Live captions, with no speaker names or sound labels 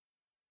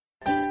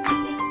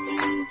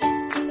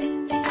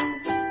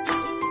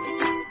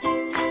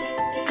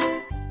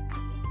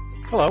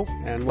Hello,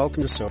 and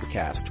welcome to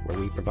Sobercast, where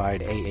we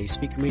provide AA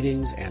speaker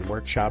meetings and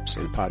workshops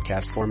in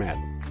podcast format.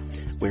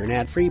 We're an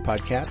ad-free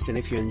podcast, and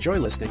if you enjoy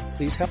listening,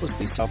 please help us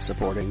be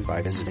self-supporting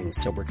by visiting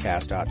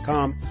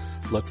Sobercast.com,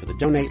 look for the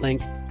donate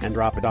link, and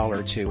drop $1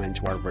 or $2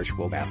 into our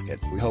virtual basket.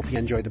 We hope you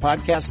enjoyed the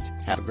podcast.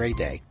 Have a great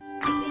day.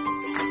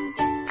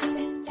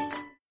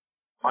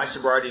 My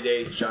sobriety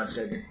date, as John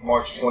said,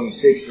 March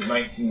 26th of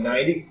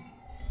 1990.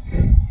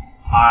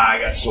 I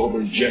got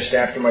sober just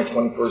after my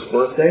 21st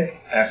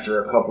birthday,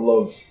 after a couple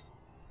of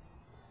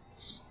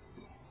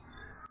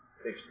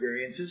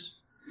experiences,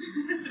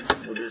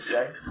 we'll just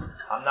say.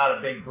 I'm not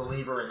a big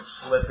believer in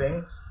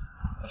slipping.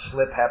 A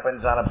slip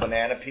happens on a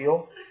banana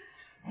peel.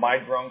 My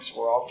drunks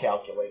were all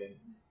calculated,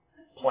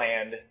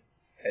 planned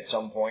at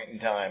some point in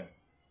time.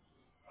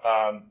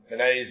 And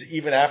that is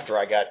even after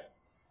I got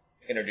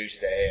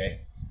introduced to AA.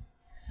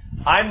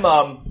 I'm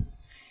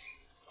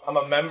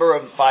a member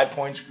of the 5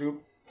 Points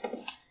group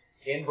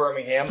in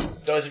Birmingham.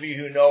 Those of you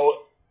who know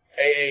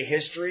AA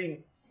history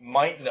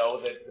might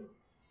know that the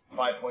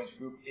 5 Points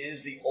group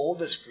is the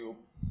oldest group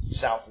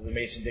south of the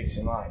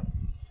Mason-Dixon line.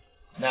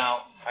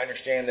 Now, I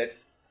understand that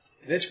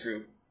this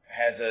group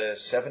has a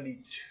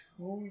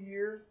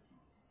 72-year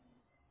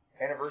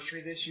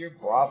anniversary this year.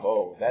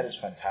 Bravo. That is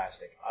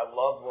fantastic. I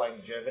love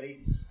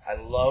longevity.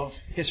 I love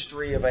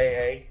history of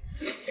AA.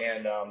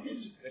 And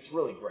it's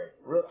really great.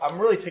 I'm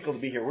really tickled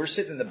to be here. We're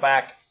sitting in the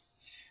back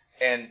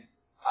and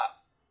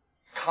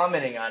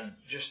commenting on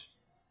just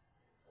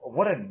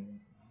what a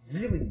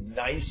really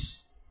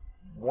nice,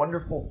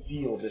 wonderful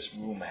feel this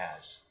room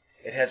has.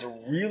 It has a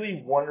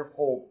really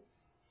wonderful,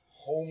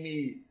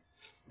 homey,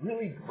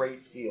 really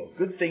great feel.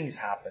 Good things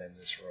happen in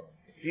this room.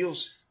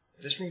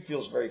 This room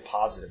feels very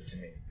positive to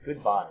me.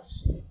 Good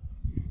vibes.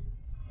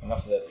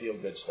 Enough of that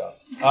feel-good stuff.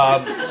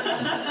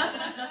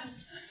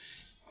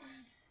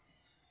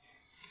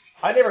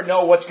 I never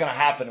know what's going to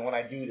happen when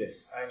I do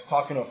this. I was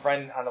talking to a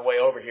friend on the way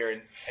over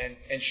here,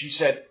 and she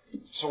said,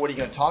 "So what are you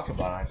going to talk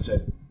about?" I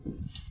said,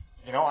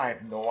 I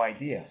have no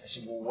idea. I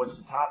said, "Well,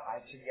 what's the top?" I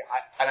said,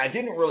 and I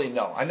didn't really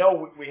know. I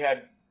know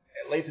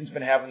Lathan's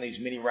been having these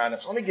mini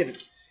roundups. Let me give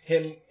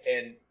him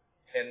and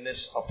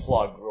this a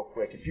plug real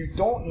quick. If you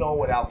don't know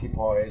what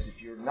Alki-Par is,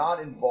 if you're not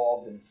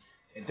involved and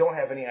don't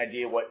have any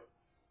idea what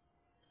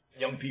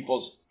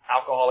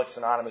Alcoholics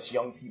Anonymous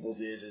Young People's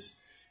is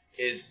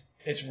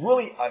it's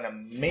really an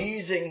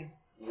amazing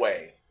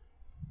way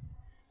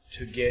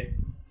to get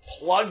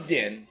plugged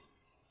in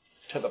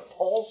to the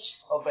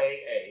pulse of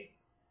AA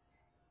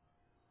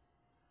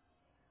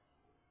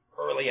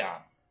early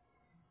on.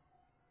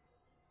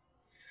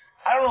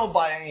 I don't know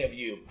about any of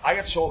you.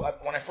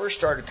 When I first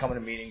started coming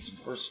to meetings and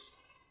first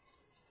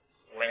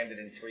landed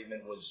in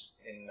treatment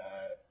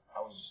I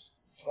was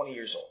 20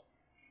 years old.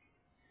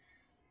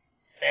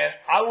 And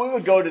we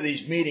would go to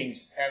these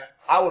meetings, and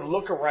I would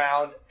look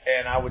around,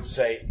 and I would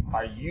say,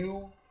 "Are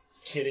you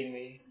kidding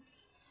me?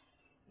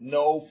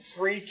 No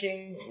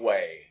freaking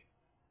way."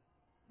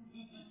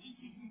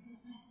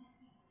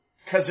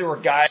 Because there were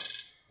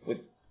guys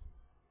with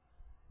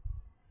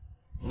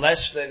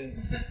less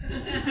than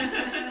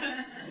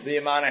the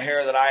amount of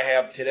hair that I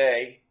have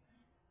today.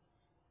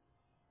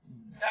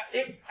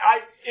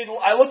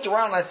 I looked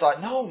around, and I thought,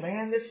 no,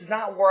 man, this is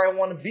not where I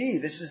want to be.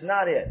 This is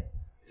not it.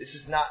 This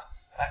is not...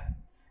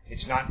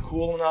 It's not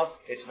cool enough.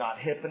 It's not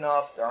hip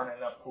enough. There aren't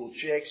enough cool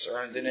chicks.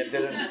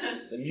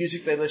 The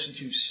music they listen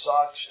to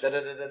sucks.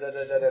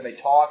 They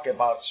talk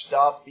about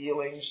stuff,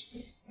 feelings.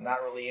 I'm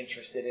not really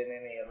interested in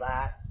any of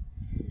that.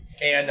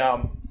 And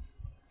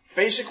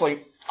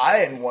basically, I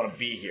didn't want to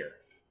be here.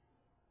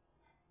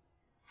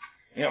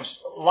 A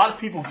lot of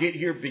people get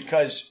here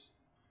because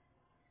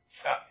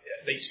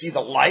they see the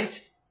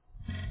light.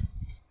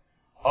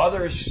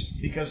 Others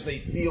because they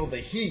feel the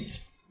heat.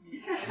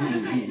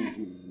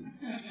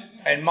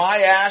 And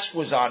my ass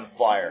was on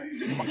fire,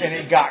 and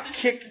it got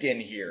kicked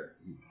in here.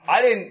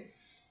 I didn't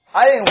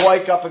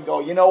wake up and go,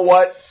 "You know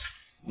what?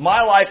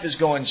 My life is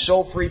going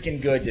so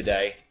freaking good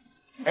today.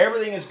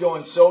 Everything is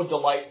going so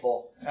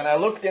delightful." And I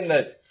looked in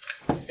the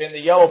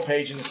yellow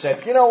page and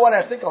said, "You know what?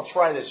 I think I'll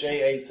try this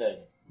AA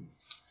thing."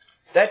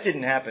 That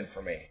didn't happen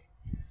for me.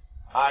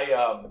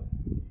 I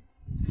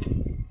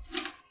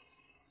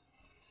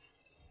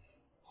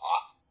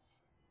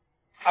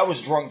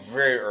was drunk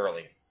very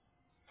early.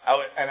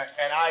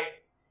 I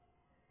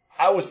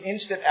was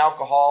instant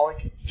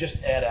alcoholic,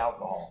 just add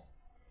alcohol.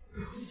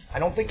 I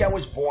don't think I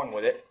was born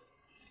with it,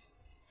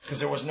 because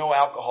there was no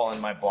alcohol in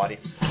my body.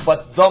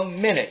 But the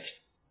minute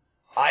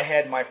I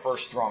had my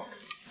first drunk,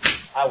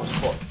 I was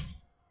hooked.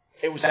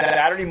 It was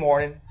Saturday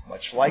morning,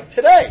 much like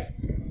today,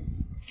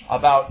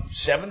 about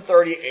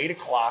 7:30, 8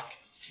 o'clock,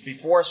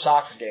 before a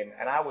soccer game,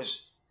 and I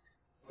was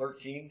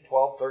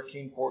 12,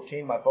 13,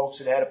 14. My folks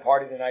had had a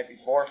party the night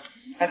before.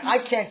 And I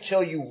can't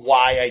tell you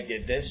why I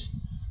did this.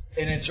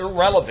 And it's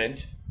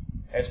irrelevant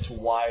as to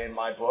why in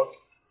my book.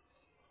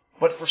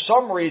 But for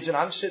some reason,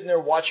 I'm sitting there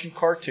watching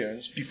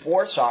cartoons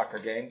before a soccer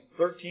game,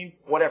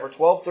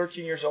 12,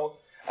 13 years old.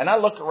 And I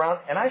look around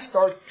and I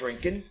start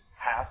drinking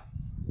half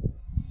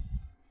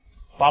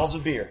bottles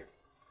of beer.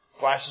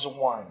 glasses of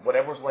wine,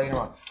 whatever was laying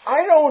around.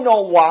 I don't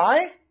know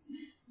why.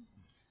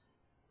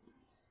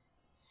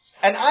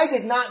 And I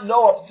did not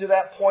know up to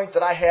that point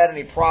that I had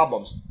any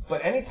problems.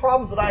 But any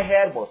problems that I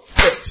had were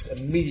fixed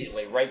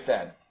immediately right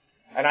then.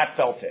 And I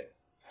felt it.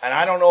 And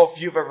I don't know if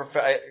you've ever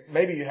felt it.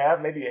 Maybe you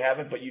have, maybe you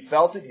haven't, but you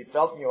felt it, and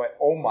you went,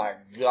 oh my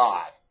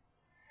God.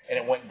 And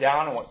it went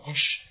down and went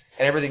whoosh,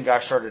 and everything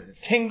started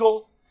to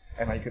tingle,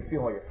 and I could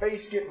feel your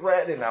face get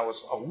red, and I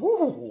was,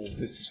 woo,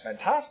 this is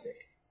fantastic.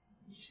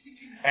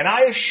 And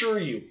I assure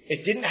you,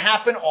 it didn't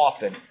happen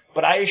often,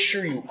 but I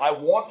assure you, I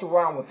walked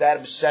around with that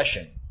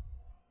obsession.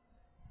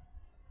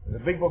 The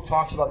big book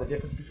talks about the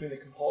difference between the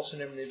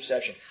compulsion and the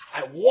obsession.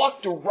 I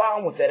walked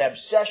around with that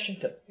obsession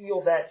to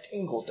feel that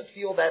tingle, to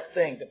feel that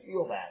thing, to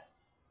feel that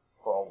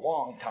for a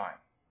long time.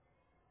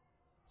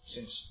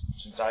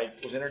 Since I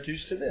was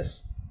introduced to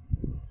this.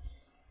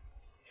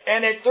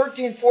 And at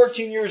 13,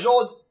 14 years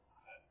old,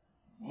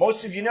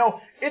 most of you know,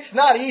 it's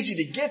not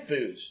easy to get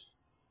booze.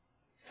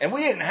 And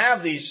we didn't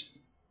have these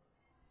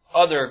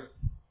other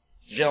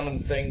gentleman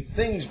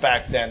things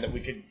back then that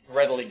we could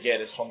readily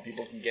get as some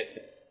people can get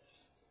today.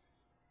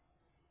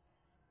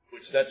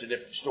 Which that's a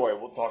different story.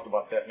 We'll talk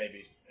about that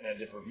maybe in a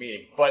different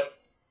meeting. But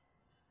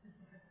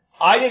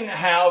I didn't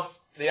have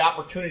the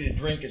opportunity to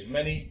drink as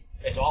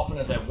often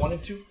as I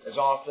wanted to, as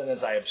often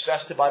as I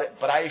obsessed about it.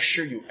 But I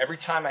assure you, every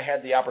time I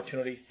had the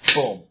opportunity,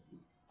 boom,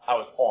 I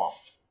was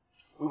off.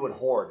 We would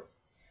hoard.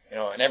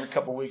 And every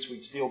couple of weeks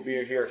we'd steal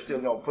beer here,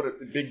 put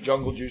a big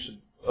jungle juice,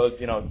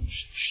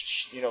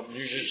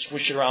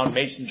 swish it around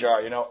mason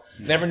jar,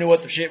 Never knew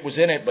what the shit was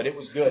in it, but it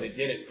was good. It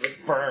did it.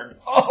 It burned.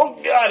 Oh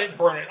God, it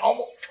burned. It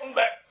almost come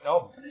back.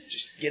 No,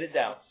 just get it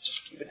down.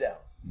 Just keep it down.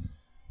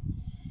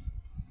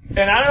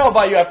 And I don't know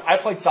about you, I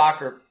played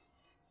soccer,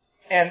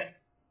 and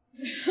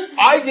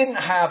I didn't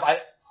have,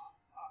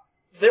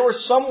 there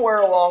was somewhere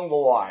along the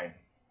line,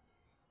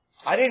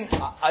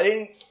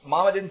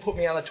 Mama didn't put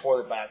me on the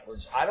toilet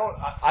backwards. I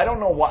don't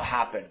know what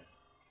happened,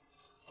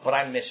 but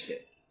I missed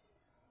it.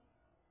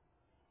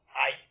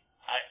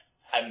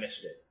 I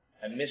missed it.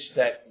 I missed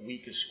that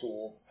week of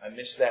school. I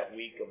missed that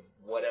week of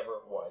whatever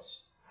it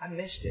was. I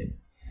missed it.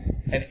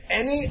 And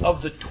any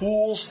of the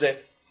tools that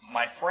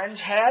my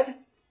friends had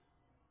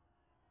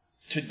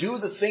to do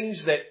the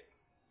things that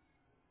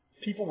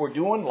people were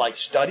doing, like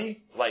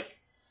study, like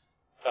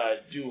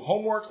do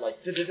homework, like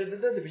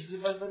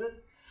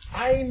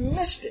I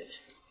missed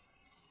it.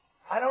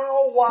 I don't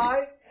know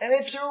why, and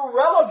it's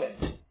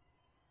irrelevant,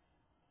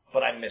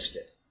 but I missed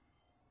it.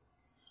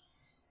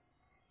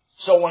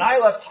 So when I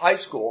left high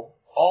school,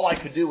 all I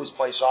could do was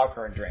play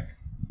soccer and drink.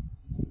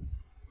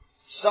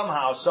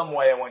 Somehow, some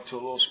way, I went to a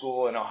little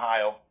school in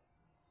Ohio.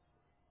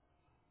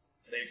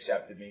 They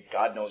accepted me.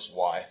 God knows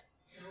why.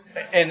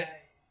 And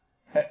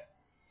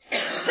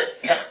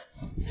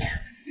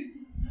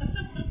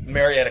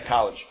Marietta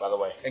College, by the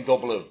way, and go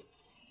blue.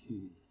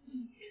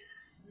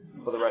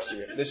 For the rest of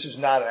you, this is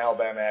not an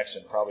Alabama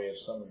accent. Probably,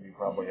 as some of you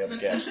probably have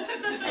guessed.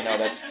 I know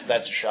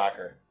that's a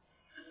shocker.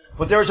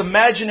 But there's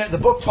the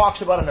book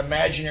talks about an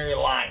imaginary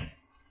line.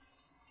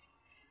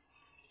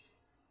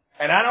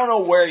 And I don't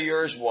know where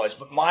yours was,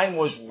 but mine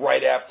was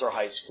right after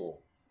high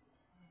school.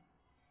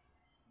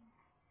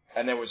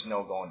 And there was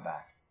no going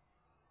back.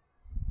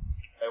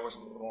 There was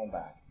no going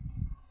back.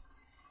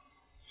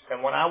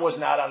 And when I was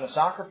not on the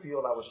soccer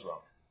field, I was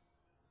drunk.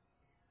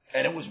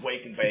 And it was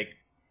wake and bake.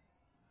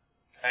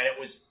 And it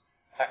was,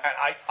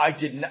 I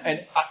didn't,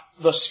 and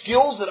the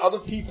skills that other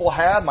people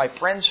had, my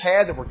friends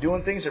had, that were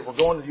doing things, that were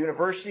going to the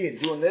university and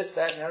doing this,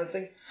 that, and the other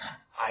thing,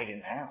 I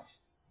didn't have.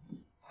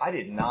 I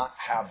did not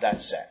have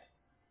that set.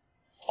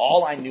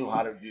 All I knew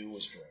how to do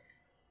was drink.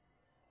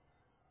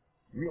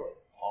 Really,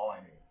 all I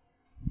knew.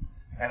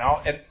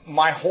 And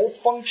my whole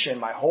function,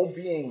 my whole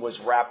being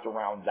was wrapped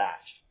around that.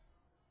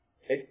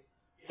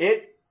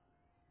 It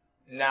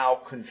now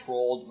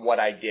controlled what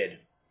I did,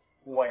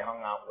 who I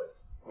hung out with,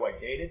 who I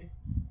dated,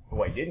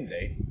 who I didn't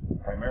date,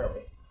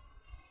 primarily.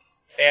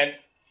 And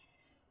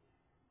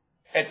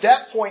at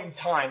that point in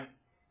time,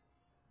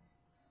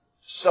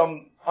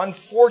 some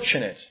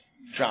unfortunate,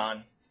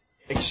 John,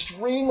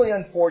 extremely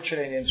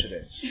unfortunate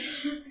incidents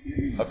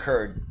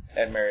occurred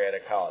at Marietta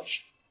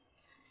College.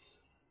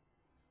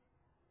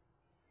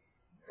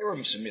 There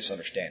were some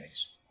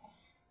misunderstandings.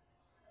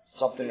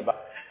 Something about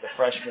the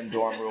freshman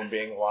dorm room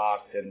being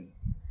locked, and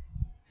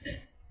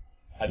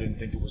I didn't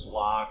think it was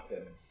locked,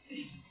 and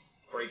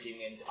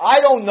breaking in. I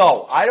don't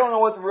know. I don't know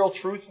what the real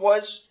truth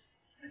was,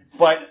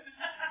 but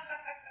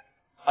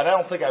I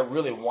don't think I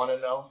really want to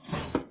know.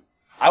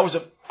 I was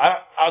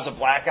a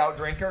blackout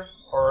drinker,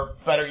 or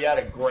better yet,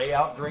 a gray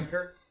out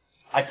drinker.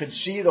 I could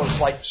see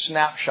those like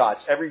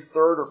snapshots every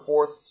third or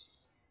fourth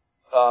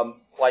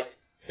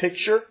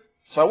picture.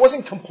 So I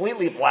wasn't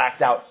completely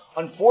blacked out.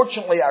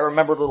 Unfortunately, I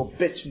remember little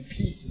bits and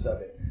pieces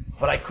of it,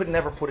 but I could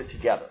never put it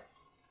together.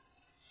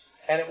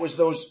 And it was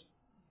those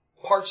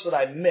parts that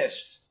I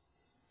missed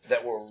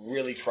that were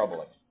really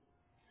troubling,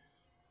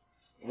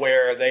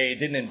 where they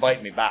didn't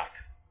invite me back.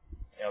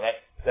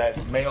 That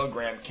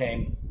mailgram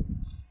came,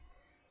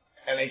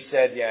 and they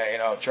said,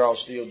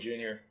 Charles Steele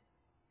Jr.,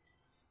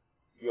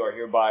 you are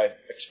hereby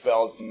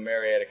expelled from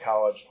Marietta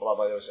College, blah,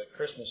 blah. It was at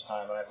Christmas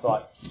time, and I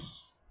thought,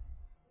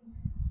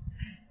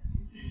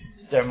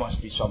 there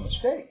must be some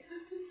mistake.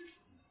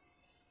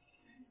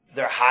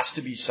 There has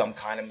to be some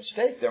kind of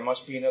mistake. There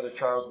must be another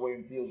Charles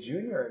William Field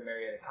Jr. at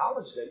Marietta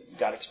College that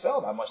got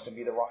expelled. I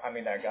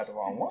got the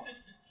wrong one.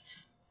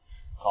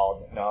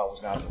 No, it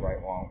was not the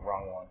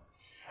wrong one.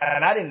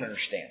 And I didn't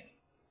understand.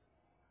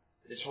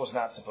 This was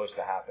not supposed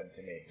to happen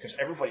to me. Because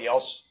everybody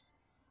else,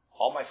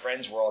 all my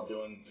friends were all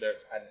doing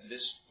and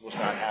this was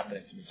not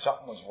happening to me.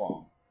 Something was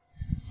wrong.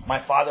 My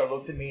father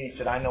looked at me and he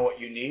said, I know what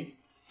you need.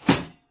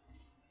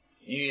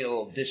 You need a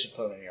little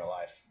discipline in your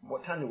life.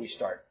 What time do we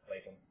start,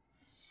 Latham?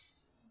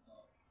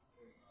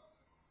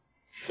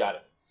 Got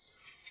it.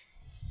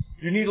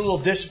 You need a little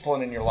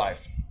discipline in your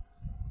life.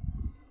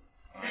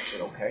 I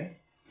said, okay.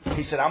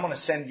 He said, I'm going to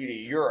send you to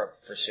Europe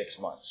for 6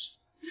 months.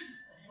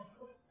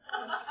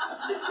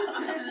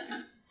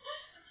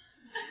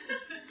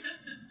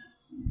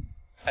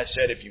 I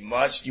said, if you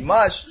must, you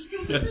must.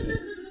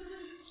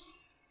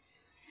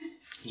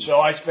 So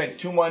I spent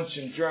 2 months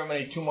in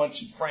Germany, 2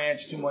 months in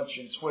France, 2 months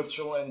in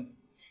Switzerland.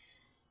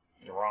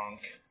 Drunk.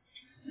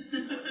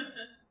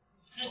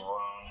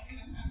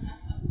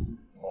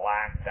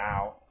 Blacked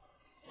out.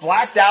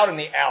 Blacked out in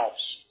the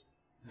Alps.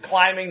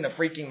 Climbing the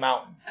freaking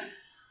mountain.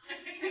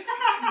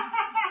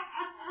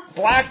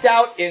 Blacked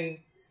out in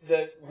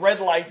the red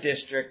light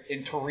district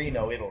in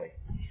Torino, Italy.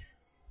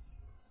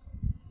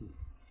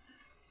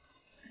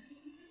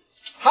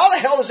 How the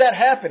hell does that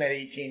happen at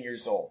 18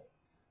 years old?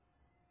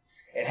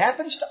 It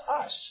happens to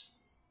us.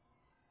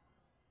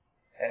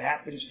 It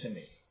happens to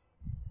me.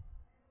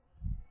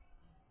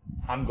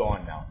 I'm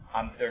gone now.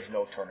 There's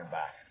no turning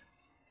back.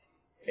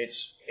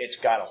 It's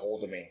got a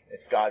hold of me.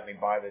 It's got me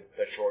by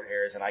the short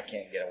hairs, and I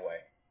can't get away.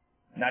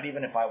 Not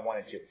even if I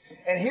wanted to.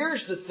 And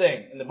here's the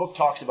thing, and the book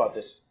talks about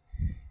this.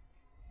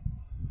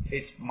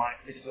 It's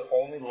the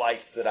only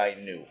life that I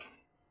knew.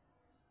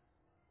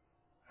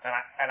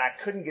 And I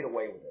couldn't get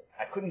away with it.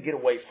 I couldn't get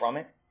away from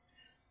it.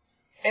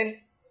 And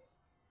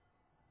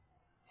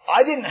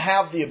I didn't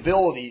have the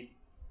ability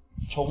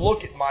to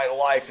look at my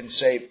life and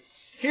say,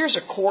 here's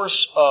a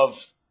course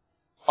of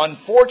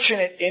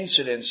unfortunate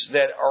incidents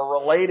that are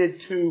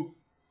related to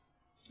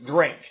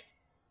drink,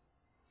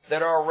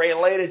 that are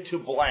related to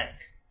blank.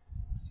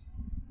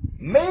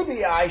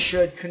 Maybe I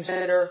should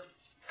consider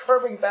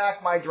curbing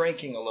back my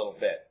drinking a little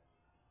bit.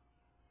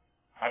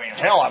 I mean,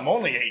 hell, I'm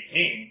only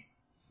 18.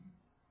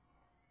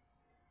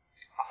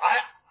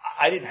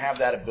 I didn't have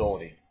that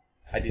ability.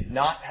 I did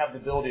not have the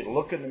ability to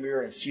look in the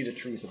mirror and see the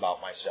truth about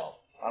myself.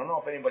 I don't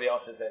know if anybody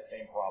else has that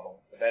same problem,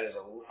 but that is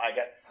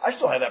I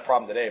still have that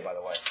problem today, by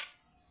the way.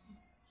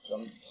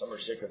 Some are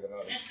sicker than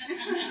others.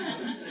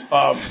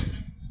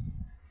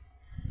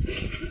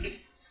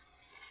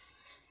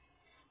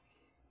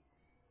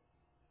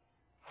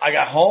 I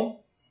got home,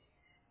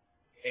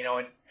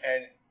 and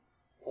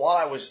while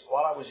I was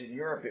in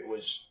Europe, it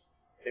was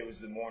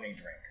the morning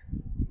drink.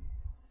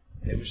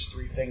 It was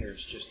 3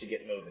 fingers just to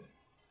get moving.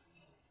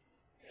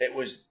 It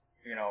was,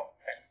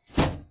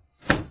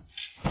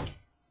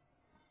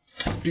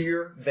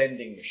 beer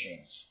vending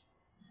machines.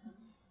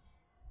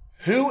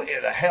 Who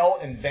in the hell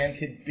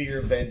invented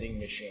beer vending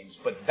machines?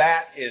 But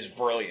that is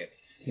brilliant.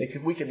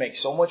 We could make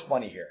so much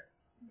money here.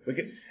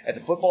 At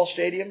the football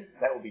stadium,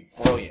 that would be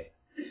brilliant.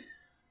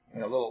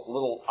 And a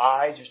little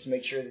eye just to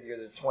make sure that you're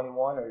the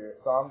 21 or your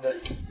thumb.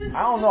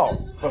 I don't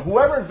know. But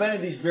whoever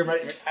invented these beer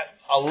vending machines,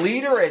 a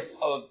liter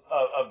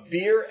of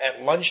beer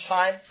at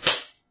lunchtime,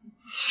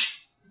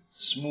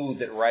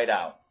 smoothed it right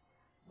out.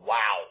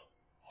 Wow.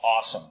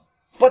 Awesome.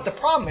 But the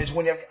problem is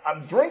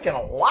I'm drinking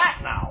a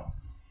lot now.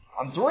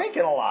 I'm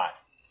drinking a lot.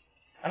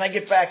 And I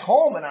get back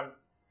home and I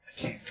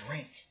can't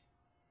drink.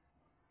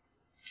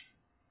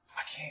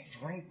 I can't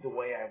drink the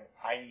way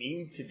I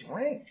need to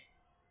drink.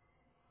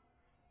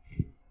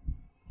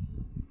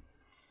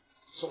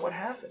 So what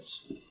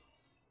happens? I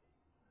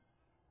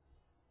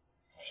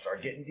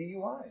start getting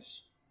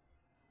DUIs.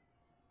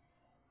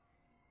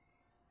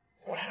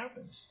 What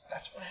happens?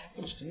 That's what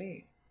happens to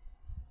me.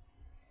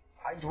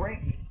 I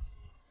drink,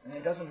 and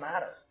it doesn't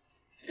matter.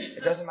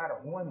 It doesn't matter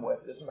who I'm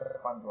with. It doesn't matter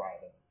if I'm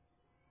driving.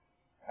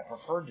 I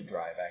preferred to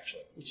drive,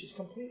 actually, which is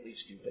completely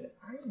stupid.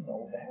 I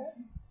know that.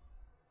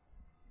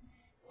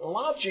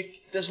 Logic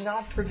does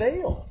not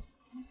prevail.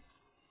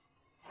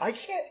 I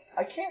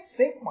can't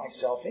think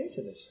myself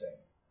into this thing.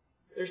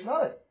 There's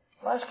not a...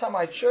 Last time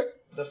I checked,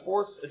 the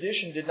 4th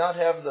edition did not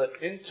have the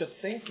into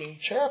thinking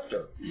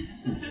chapter.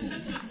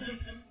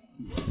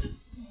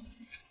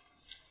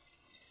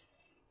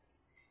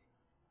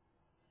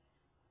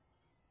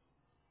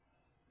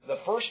 The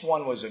first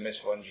one was a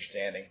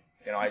misunderstanding.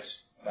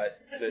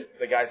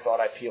 The guy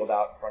thought I peeled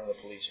out in front of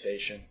the police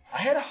station. I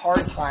had a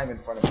hard time in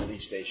front of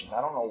police stations.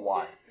 I don't know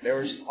why. There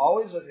was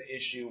always an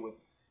issue with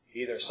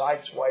either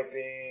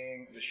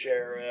sideswiping the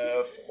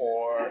sheriff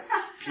or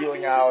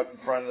peeling out in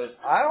front of this.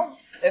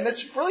 And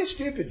it's really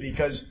stupid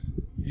because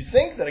you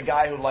think that a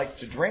guy who likes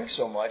to drink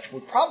so much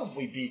would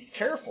probably be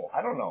careful.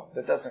 I don't know.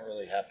 That doesn't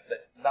really happen.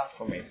 Not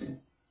for me.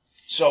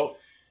 So,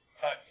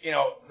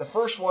 the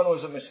first one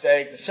was a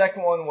mistake. The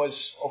second one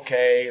was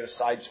okay. The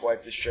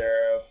sideswiped the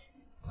sheriff.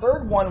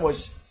 Third one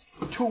was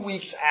 2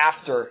 weeks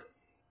after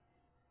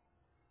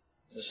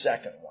the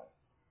second one.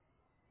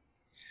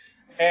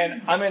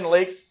 And I'm in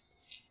Lake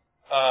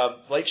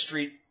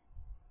Street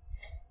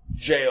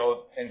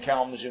Jail in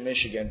Kalamazoo,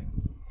 Michigan,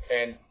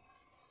 and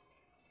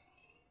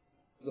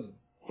the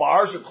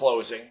bars are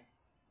closing,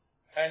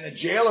 and the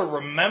jailer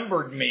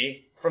remembered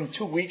me from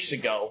 2 weeks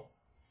ago.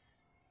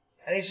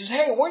 And he says,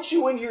 "Hey, weren't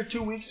you in here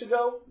 2 weeks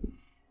ago?"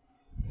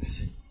 I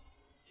said,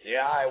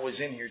 "Yeah, I was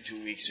in here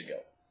 2 weeks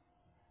ago."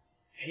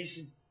 He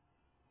said,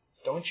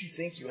 "Don't you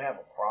think you have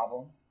a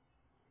problem?"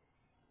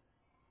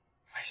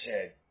 I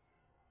said,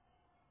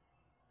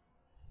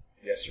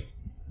 "Yes, sir.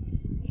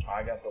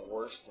 I got the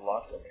worst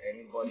luck of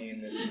anybody in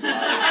this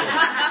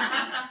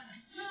entire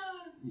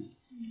city.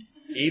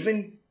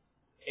 Even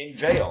in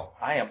jail,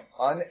 I am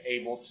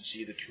unable to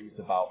see the truth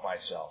about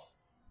myself.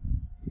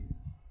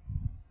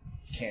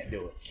 Can't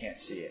do it. Can't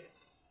see it."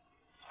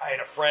 I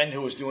had a friend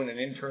who was doing an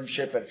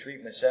internship at a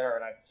treatment center,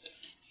 and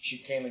she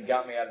came and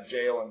got me out of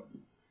jail, and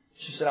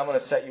she said, "I'm going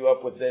to set you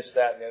up with this,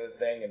 that, and the other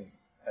thing,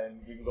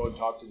 and you can go and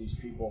talk to these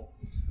people."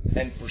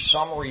 And for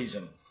some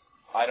reason,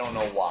 I don't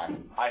know why.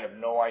 I have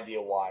no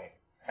idea why.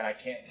 And I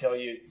can't tell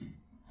you.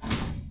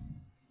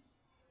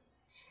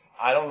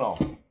 I don't know.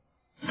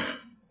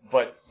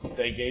 But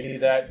they gave me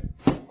that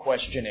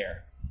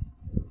questionnaire.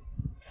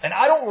 And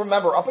I don't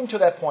remember, up until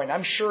that point,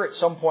 I'm sure at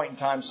some point in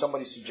time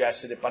somebody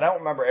suggested it, but I don't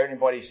remember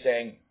anybody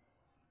saying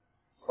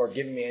or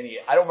giving me any.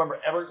 I don't remember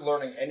ever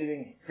learning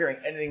anything, hearing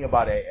anything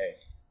about AA.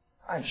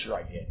 I'm sure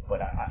I did,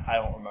 but I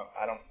don't remember.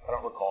 I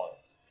don't recall it.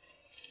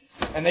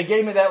 And they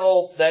gave me that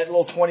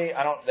little 20.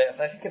 I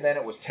think then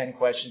it was 10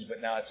 questions,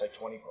 but now it's like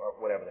 20 or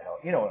whatever the hell.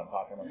 You know what I'm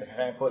talking about? The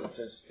pamphlet that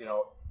says,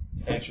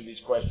 answer these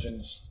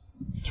questions,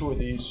 2 of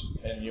these,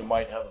 and you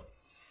might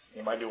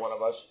be one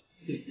of us.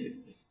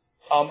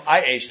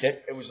 I aced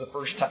it. It was the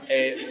first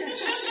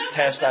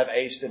test I've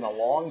aced in a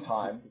long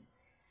time,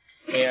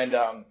 and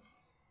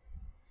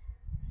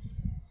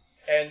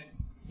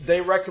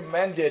they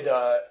recommended,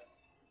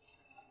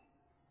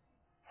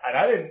 and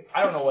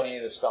I don't know what any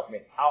of this stuff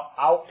means.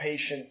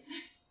 Outpatient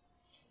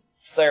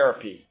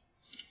therapy.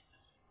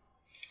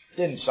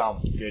 Didn't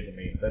sound good to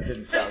me. That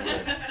didn't sound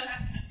good.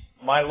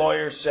 My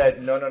lawyer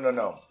said, no.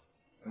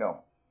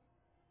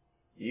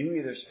 You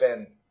either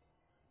spend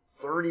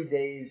 30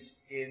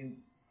 days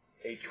in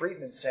a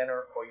treatment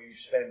center or you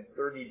spend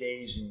 30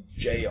 days in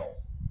jail.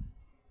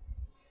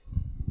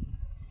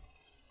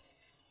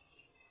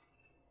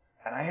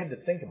 And I had to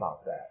think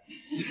about that.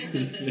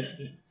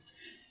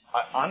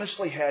 I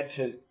honestly had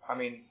to,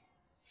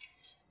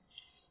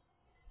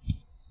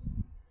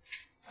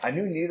 I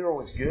knew neither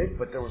was good,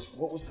 but there was,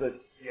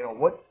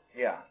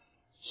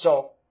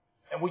 So,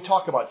 and we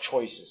talk about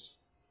choices.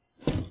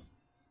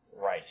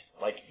 Right.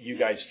 Like you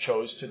guys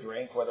chose to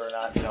drink, whether or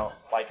not,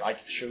 like I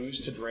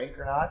choose to drink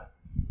or not.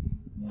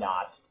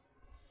 Not.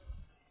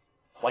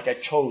 Like I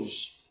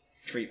chose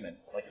treatment.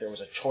 Like there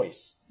was a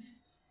choice.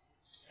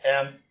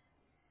 And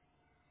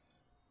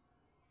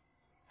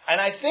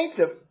I think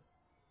that,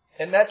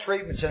 and that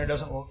treatment center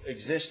doesn't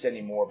exist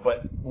anymore,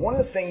 but one of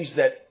the things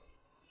that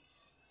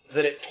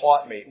it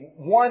taught me,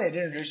 1, it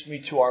introduced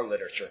me to our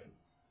literature.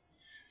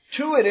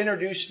 2, it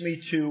introduced me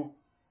to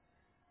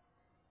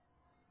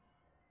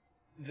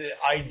the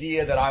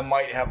idea that I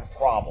might have a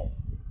problem.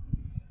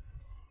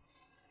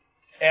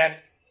 And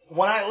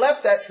when I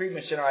left that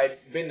treatment center, I'd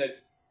been to,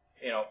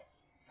 a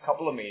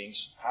couple of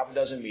meetings, half a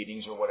dozen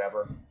meetings or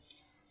whatever.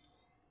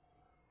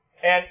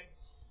 And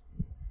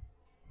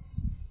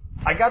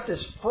I got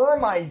this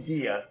firm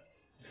idea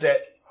that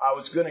I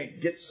was going to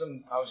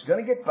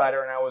get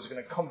better, and I was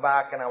going to come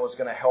back and I was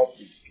going to help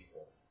these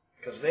people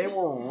because they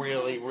were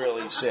really,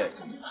 really sick.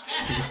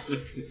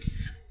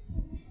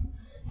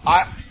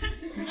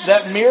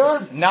 That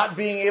mirror, not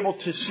being able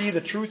to see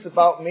the truth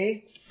about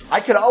me,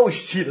 I could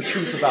always see the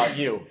truth about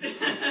you.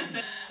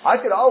 I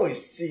could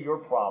always see your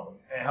problem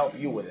and help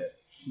you with it.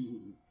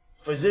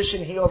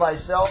 Physician, heal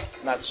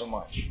thyself, not so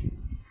much.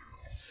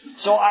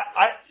 So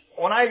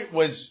when I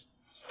was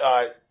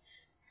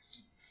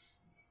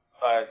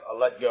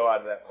let go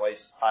out of that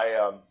place,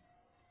 I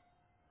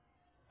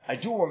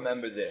do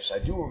remember this. I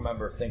do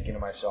remember thinking to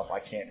myself, I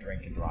can't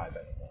drink and drive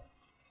anymore.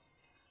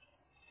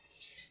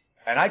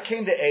 And I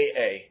came to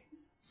AA,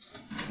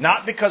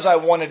 not because I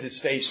wanted to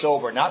stay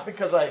sober, not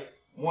because I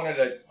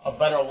wanted a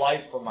better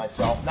life for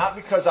myself, not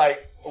because I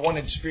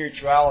wanted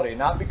spirituality,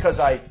 not because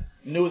I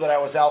knew that I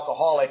was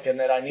alcoholic and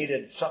that I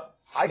needed some,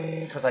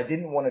 because I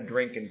didn't want to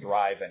drink and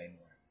drive anymore.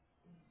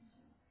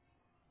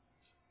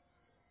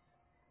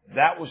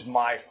 That was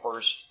my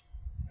first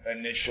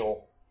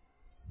initial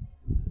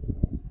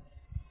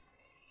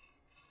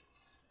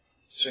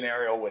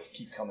scenario with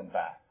keep coming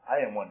back. I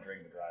didn't want to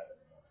drink and drive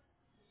anymore.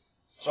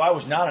 So I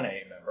was not an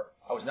AA member.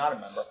 I was not a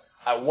member.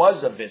 I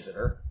was a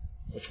visitor,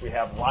 which we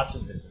have lots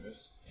of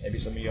visitors. Maybe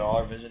some of you all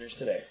are visitors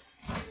today.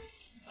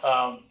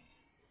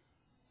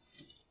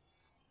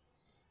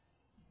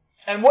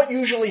 And what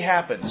usually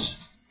happens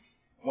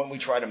when we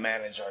try to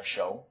manage our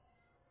show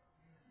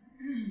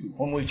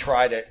when we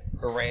try to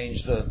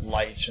arrange the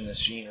lights and the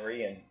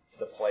scenery and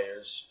the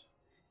players.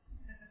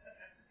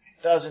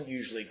 It doesn't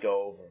usually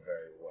go over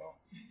very well.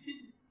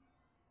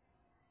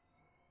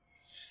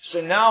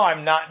 So now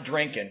I'm not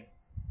drinking.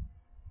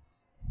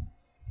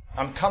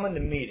 I'm coming to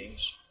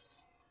meetings.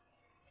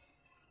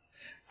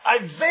 I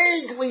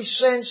vaguely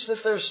sense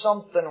that there's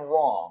something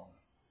wrong.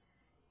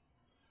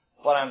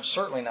 But I'm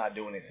certainly not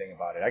doing anything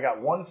about it. I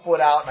got one foot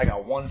out and I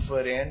got one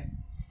foot in.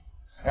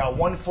 I got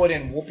one foot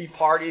in whoopee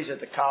parties at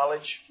the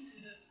college.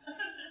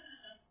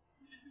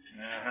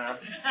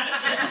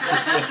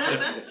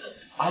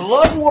 I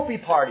love whoopee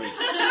parties.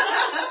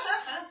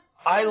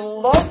 I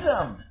love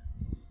them.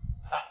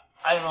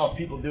 I don't know if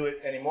people do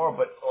it anymore,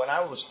 but when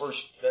I was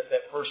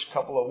that first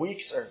couple of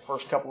weeks or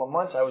first couple of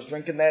months, I was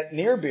drinking that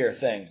near beer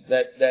thing.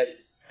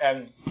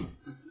 And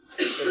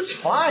it's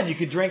fine. You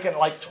could drink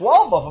like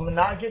 12 of them and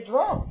not get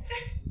drunk.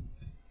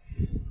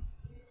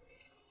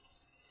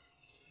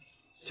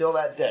 Till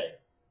that day.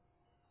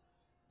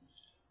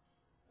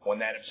 When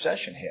that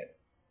obsession hit.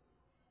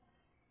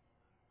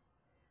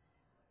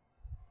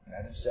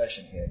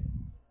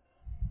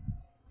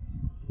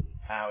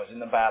 I was in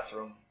the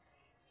bathroom.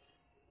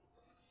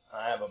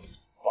 I have a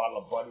bottle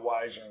of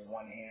Budweiser in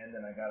one hand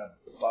and I got a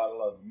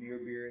bottle of near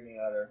beer in the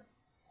other.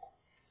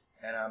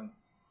 And I'm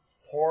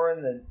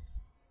pouring the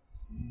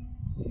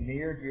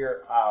near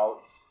beer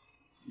out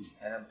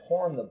and I'm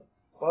pouring the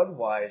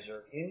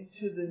Budweiser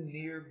into the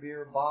near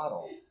beer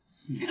bottle.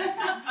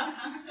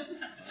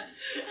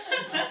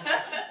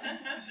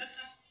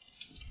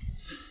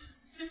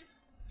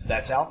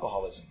 That's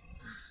alcoholism.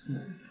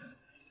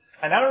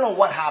 And I don't know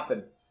what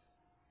happened,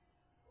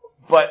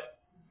 but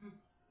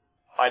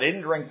I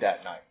didn't drink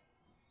that night.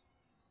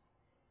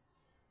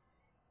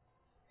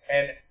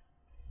 And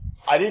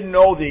I didn't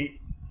know the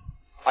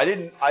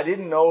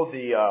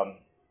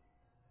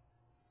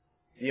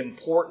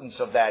importance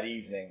of that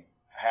evening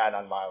had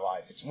on my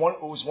life. It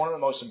was one of the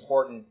most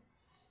important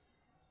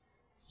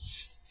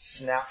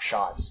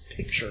snapshots,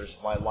 pictures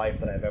of my life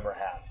that I've ever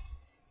had.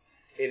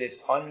 It is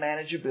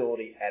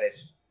unmanageability at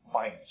its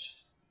finest.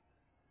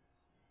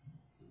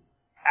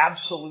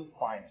 Absolute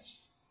finest.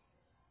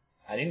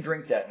 I didn't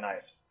drink that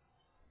night.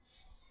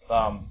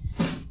 But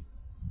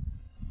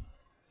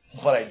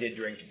I did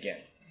drink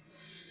again.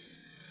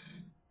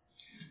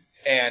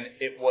 And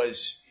it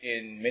was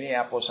in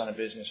Minneapolis on a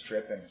business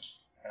trip, and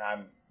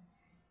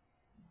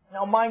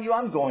now mind you,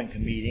 I'm going to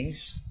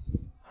meetings.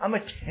 I'm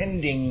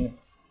attending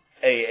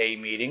AA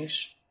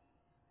meetings.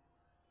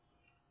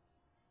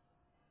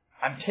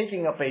 I'm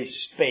taking up a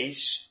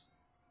space,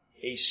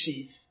 a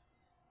seat.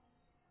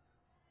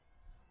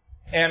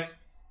 And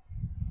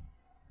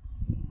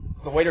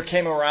the waiter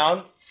came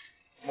around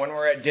when we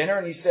were at dinner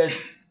and he says,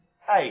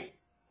 "Hey,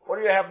 what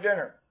do you have for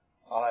dinner?"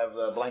 "I'll have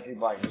the blankety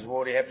blank." He says, "Well,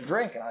 what do you have to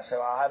drink?" And I said,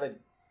 "I'll have a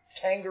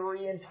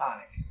Tanqueray and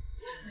tonic."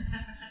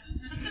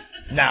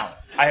 Now,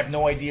 I have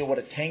no idea what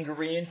a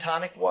Tanqueray and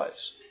tonic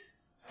was.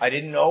 I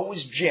didn't know it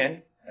was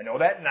gin. I know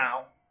that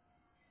now.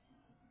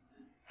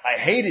 I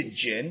hated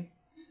gin.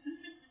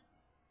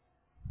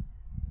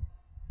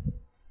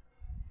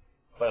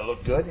 But it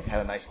looked good. It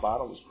had a nice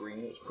bottle. It was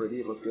green. It was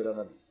pretty. It looked good on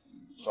the...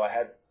 So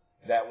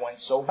that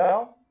went so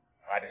well,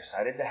 I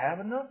decided to have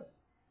another.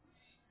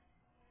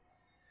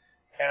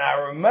 And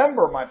I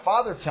remember my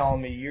father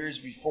telling me years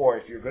before,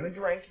 if you're going to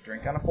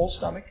drink on a full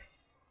stomach.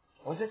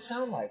 What does it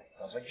sound like?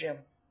 Sounds like Jim.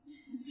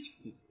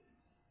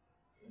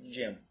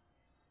 Jim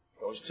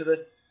goes to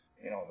the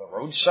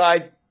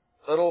roadside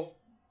little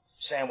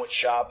sandwich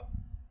shop.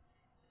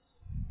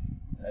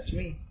 That's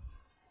me.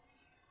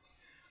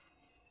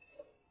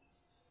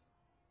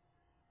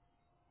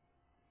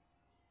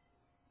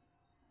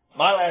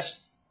 My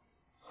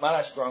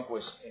last drunk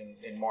was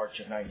in March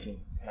of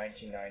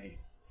 1990.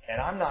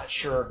 And I'm not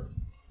sure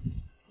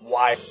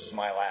why it was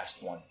my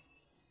last one.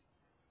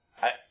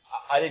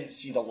 I didn't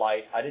see the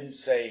light. I didn't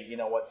say, you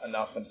know what,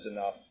 enough is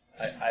enough.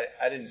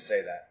 I didn't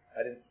say that.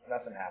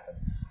 Nothing happened.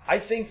 I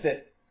think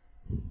that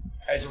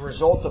as a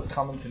result of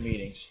coming to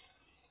meetings,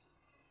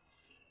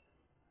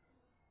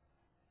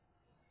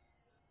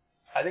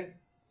 I think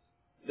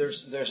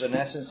there's an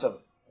essence of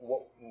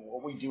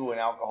what we do in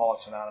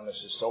Alcoholics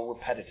Anonymous is so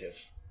repetitive.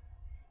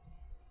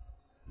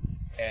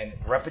 And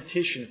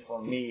repetition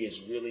for me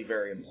is really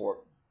very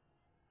important.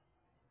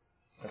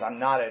 Because I'm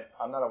not a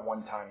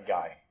one-time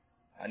guy.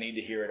 I need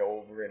to hear it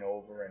over and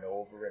over and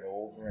over and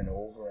over and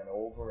over and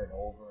over and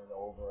over and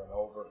over and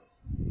over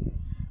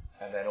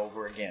and then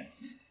over again.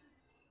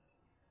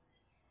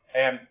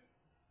 And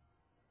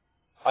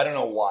I don't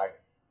know why,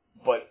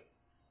 but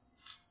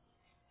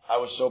I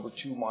was sober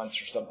 2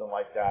 months or something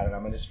like that, and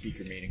I'm in a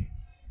speaker meeting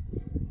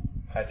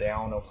at the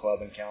Alano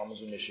Club in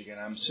Kalamazoo, Michigan.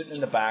 I'm sitting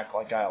in the back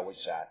like I always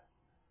sat.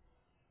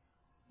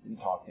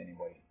 Didn't talk to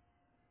anybody.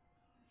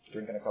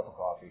 Drinking a cup of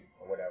coffee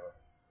or whatever.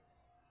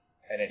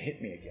 And it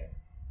hit me again.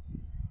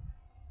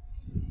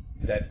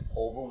 That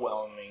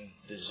overwhelming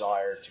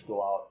desire to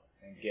go out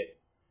and get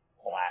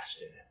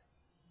blasted.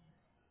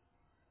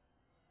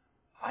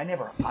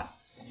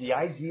 The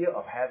idea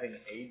of having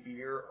a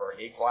beer or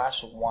a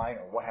glass of wine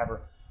or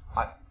whatever,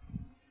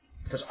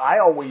 Because I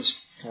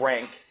always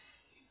drank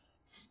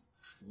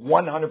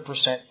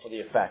 100% for the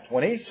effect.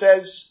 When he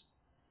says,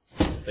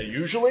 they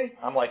usually,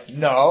 I'm like,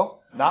 no,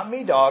 not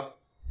me, dog.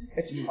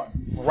 It's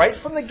right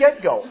from the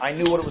get-go. I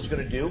knew what it was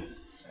going to do.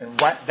 And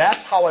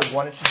that's how I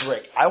wanted to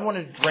drink. I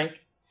wanted to drink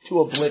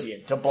to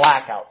oblivion, to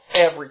blackout,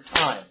 every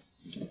time.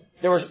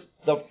 There was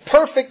the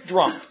perfect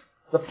drunk.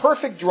 The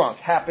perfect drunk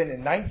happened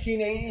in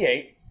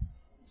 1988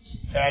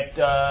 at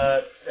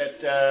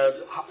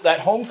that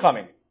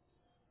homecoming.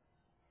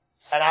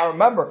 And I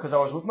remember, because I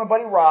was with my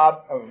buddy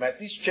Rob, and we met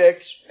these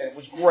chicks, and it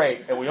was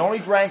great. And we only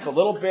drank a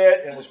little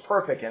bit, and it was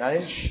perfect. And I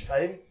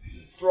didn't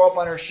throw up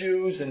on her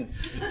shoes, and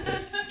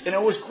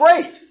it was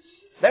great.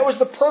 That was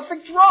the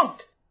perfect drunk.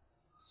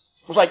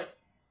 It was like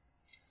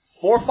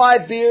 4 or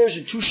 5 beers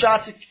and 2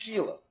 shots of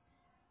tequila.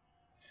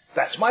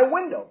 That's my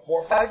window.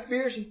 4 or 5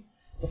 beers. And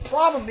the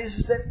problem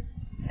is that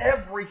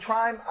every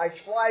time I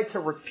tried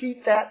to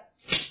repeat that,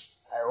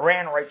 I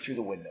ran right through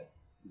the window.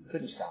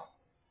 Couldn't stop.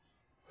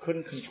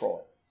 Couldn't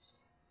control it.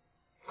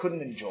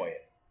 Couldn't enjoy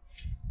it.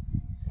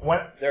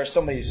 There's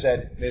somebody who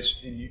said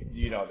this,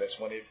 you know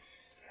this,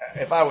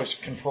 if I was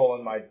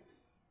controlling my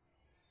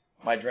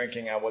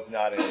drinking, I was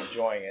not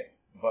enjoying it.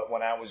 But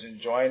when I was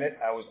enjoying it,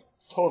 I was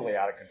totally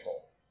out of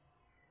control.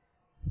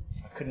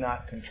 I could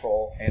not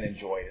control and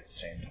enjoy it at the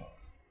same time.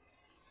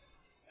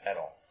 At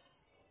all.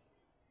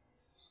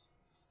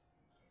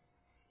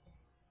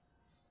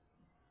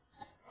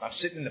 I'm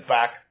sitting in the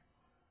back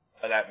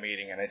of that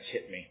meeting and it's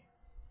hit me.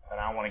 And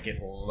I want to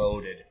get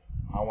loaded.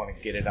 I want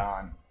to get it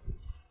on.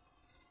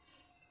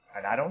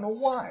 And I don't know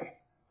why.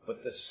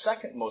 But the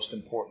second most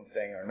important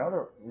thing, or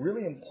another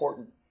really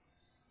important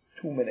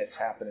 2 minutes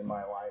happened in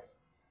my life,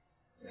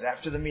 is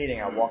after the meeting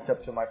I walked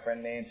up to my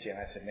friend Nancy and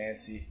I said,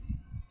 Nancy,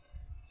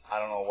 I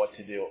don't know what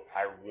to do.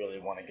 I really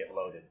want to get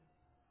loaded.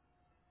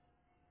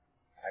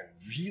 I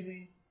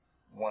really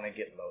want to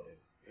get loaded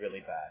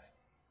really bad.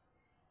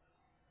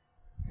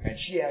 And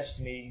she asked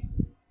me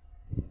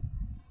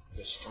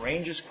the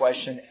strangest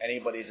question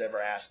anybody's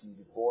ever asked me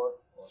before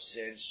or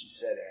since. She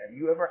said, have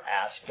you ever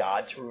asked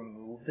God to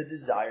remove the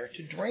desire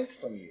to drink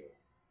from you?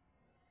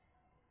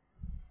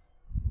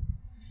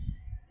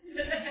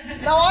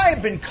 Now, I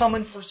have been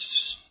coming for,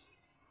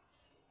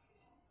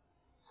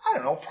 I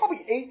don't know,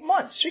 probably 8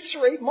 months, 6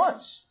 or 8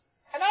 months.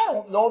 And I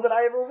don't know that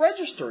I ever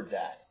registered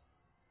that.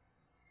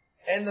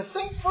 And the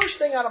first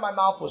thing out of my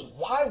mouth was,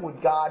 why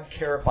would God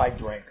care if I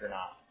drank or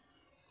not?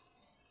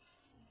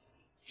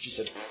 She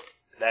said,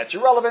 that's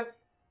irrelevant.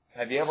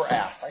 Have you ever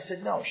asked? I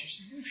said, no. She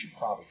said, you should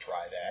probably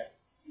try that.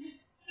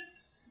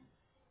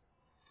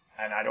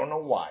 And I don't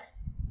know why.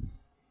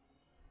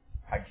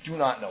 I do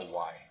not know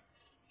why.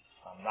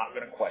 I'm not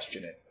going to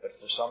question it, but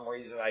for some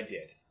reason I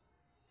did.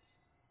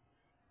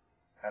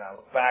 And I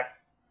look back,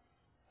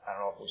 I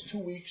don't know if it was 2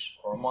 weeks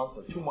or a month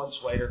or 2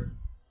 months later,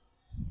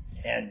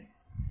 and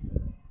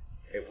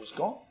it was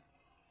gone.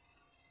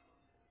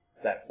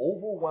 That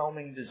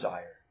overwhelming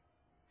desire,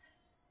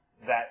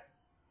 that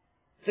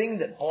thing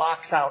that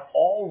blocks out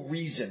all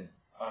reason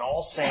and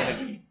all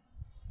sanity,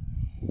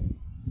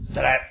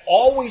 that I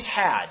always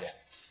had,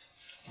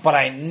 but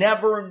I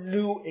never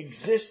knew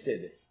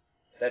existed,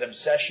 that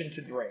obsession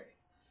to drink.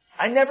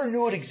 I never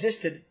knew it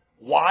existed.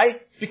 Why?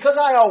 Because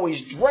I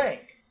always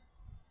drank.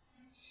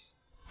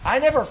 I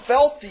never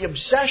felt the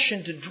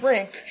obsession to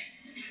drink,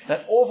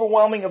 that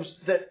overwhelming,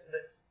 that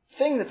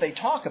thing that they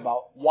talk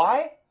about.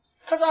 Why?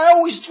 Because I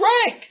always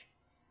drank.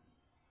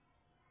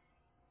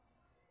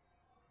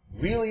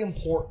 Really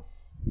important.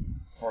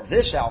 For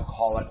this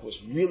alcoholic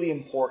was really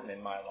important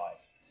in my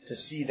life. To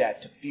see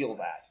that, to feel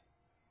that.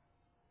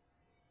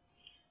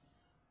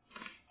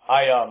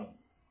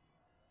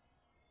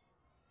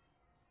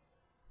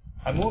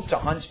 I moved to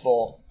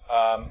Huntsville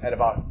at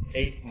about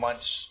 9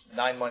 months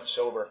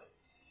sober.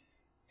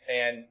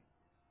 And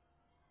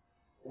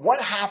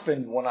what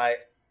happened when I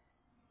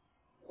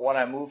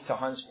moved to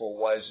Huntsville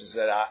was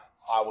that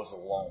I was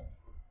alone.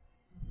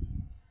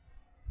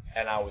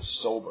 And I was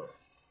sober.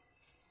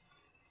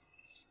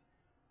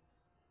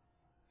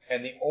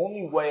 And the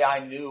only way I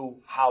knew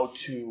how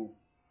to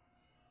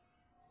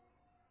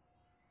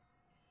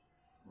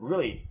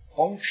really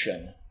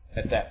function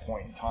at that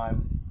point in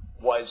time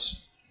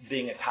was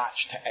being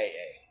attached to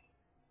AA.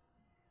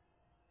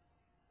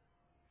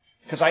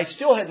 Because I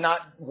still had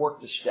not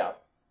worked the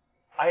step.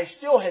 I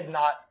still had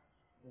not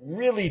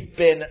really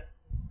been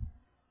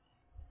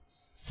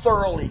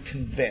thoroughly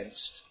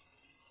convinced.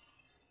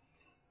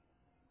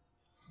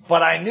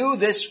 But I knew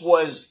this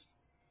was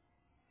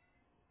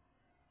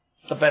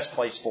the best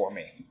place for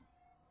me.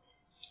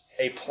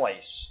 A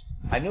place.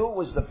 I knew it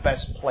was the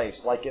best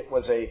place. Like it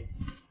was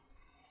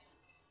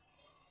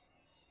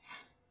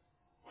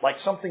like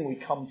something we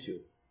come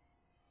to.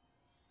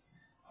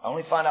 I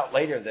only found out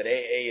later that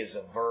AA is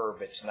a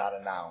verb, it's not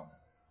a noun.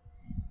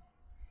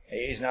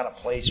 AA is not a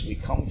place we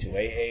come to.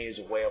 AA is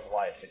a way of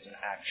life. It's an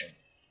action.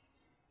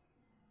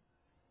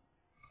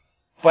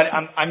 But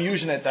I'm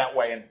using it that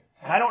way, and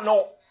I don't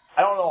know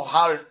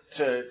how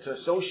to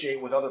associate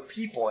with other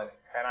people, and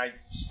I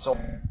so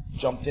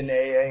jumped into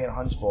AA in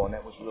Huntsville, and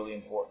that was really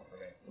important for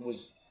me.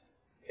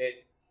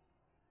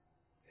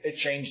 it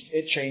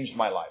changed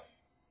my life.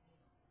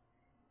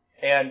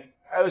 And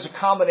it was a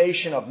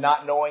combination of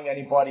not knowing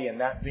anybody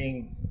and that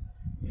being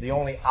the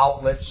only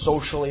outlet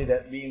socially,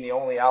 that being the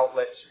only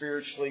outlet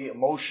spiritually,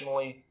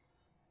 emotionally,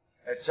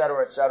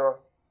 etc., etc.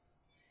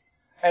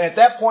 And at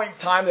that point in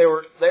time, they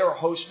were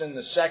hosting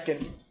the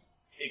second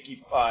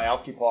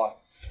Alkipa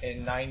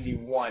in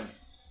 '91,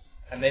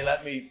 and they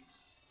let me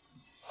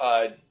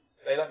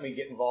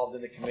get involved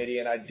in the committee,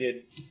 and I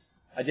did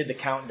the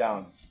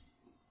countdown.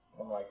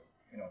 I'm like,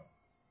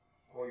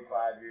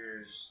 45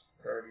 years,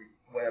 30,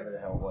 whatever the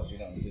hell it was,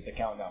 did the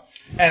countdown.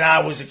 And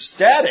I was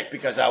ecstatic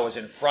because I was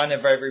in front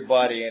of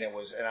everybody and I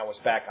was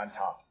back on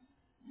top.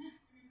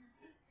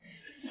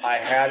 I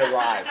had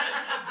arrived.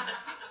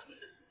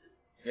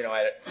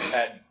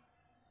 At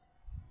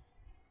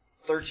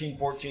 13,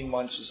 14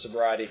 months of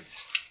sobriety,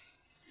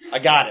 I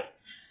got it.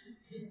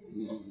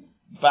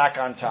 Back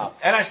on top.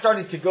 And I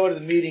started to go to the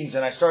meetings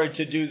and I started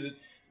to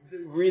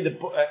read the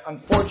book.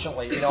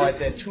 Unfortunately, at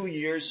that 2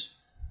 years,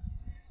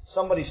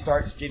 somebody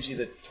gives you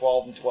the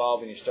 12 and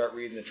 12 and you start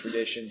reading the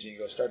traditions and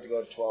you start to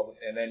go to 12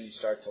 and then you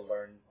start to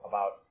learn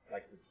about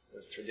like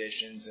the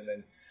traditions and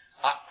then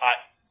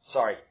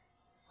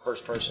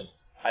first person.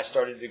 I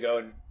started to go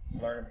and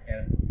learn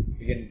and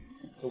begin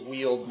to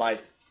wield my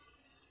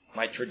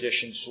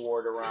tradition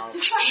sword around.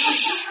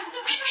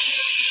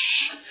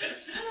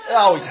 It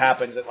always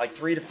happens at like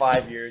 3 to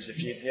 5 years.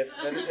 If you,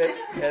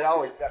 it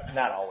always,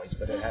 not always,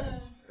 but it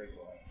happens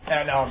frequently.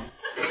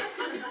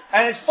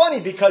 And it's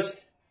funny because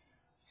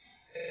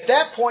at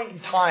that point in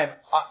time,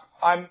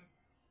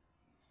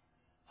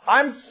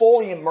 I'm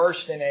fully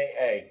immersed in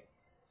AA,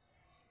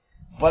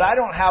 but I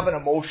don't have an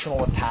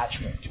emotional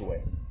attachment to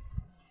it.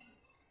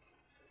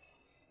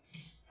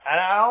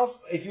 And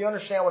if you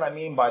understand what I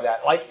mean by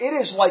that, like it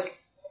is like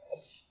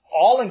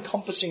all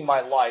encompassing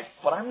my life,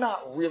 but I'm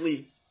not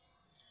really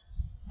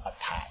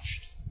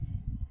attached.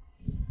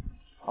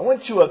 I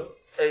went to a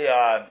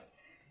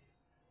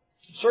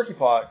Circuit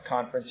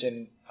conference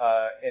in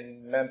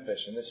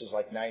Memphis, and this is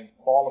like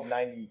fall of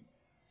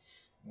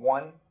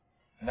 91,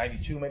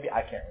 92 maybe,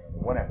 I can't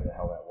remember, whenever the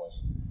hell that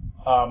was.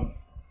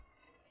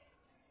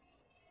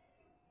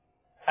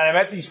 And I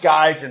met these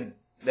guys, and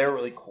they were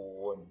really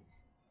cool, and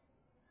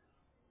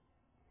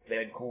they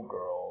had cool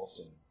girls,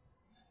 and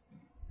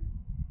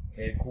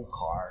they had cool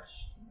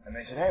cars. And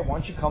they said, hey, why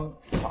don't you come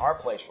to our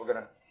place? We're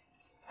going to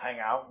hang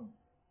out and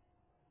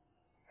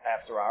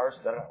after hours.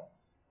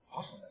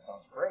 Awesome, that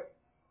sounds great.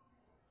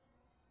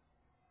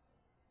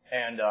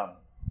 And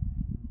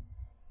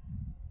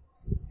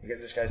we get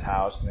to this guy's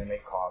house, and they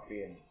make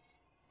coffee, and it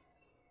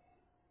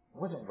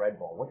wasn't Red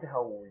Bull. What the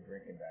hell were we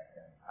drinking back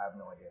then? I have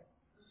no idea.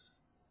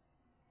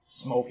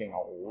 Smoking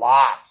a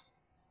lot.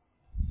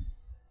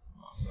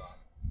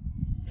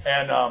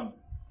 And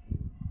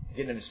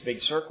getting in this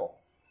big circle.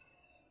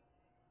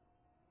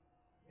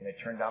 And they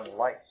turned down the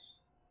lights.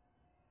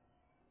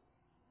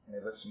 And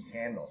they lit some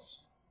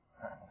candles.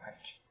 I'm like,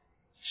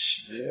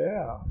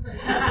 yeah.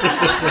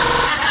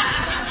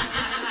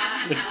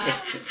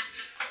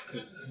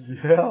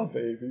 Yeah,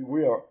 baby,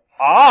 we are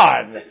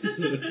on.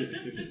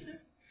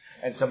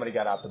 And somebody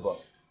got out the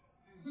book.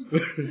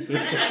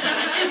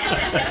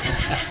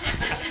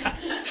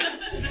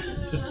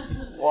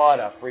 What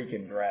a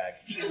freaking drag.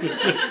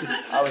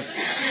 I was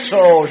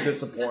so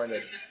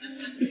disappointed.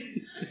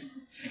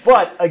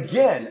 But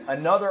again,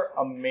 another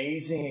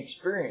amazing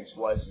experience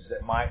is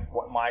that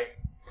what my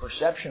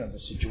perception of the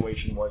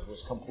situation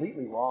was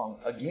completely wrong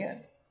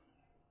again.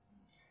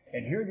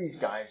 And here these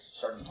guys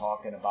started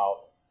talking about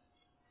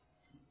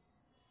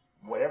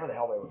whatever the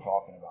hell they were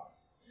talking about.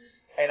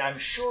 And I'm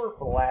sure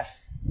for the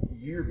last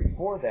year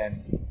before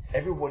then,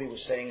 everybody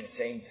was saying the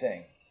same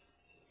thing.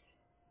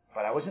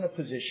 But I was in a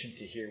position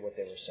to hear what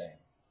they were saying.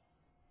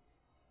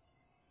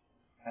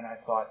 And I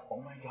thought,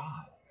 oh my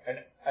God.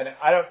 And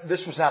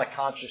this was not a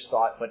conscious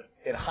thought, but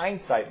in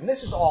hindsight, and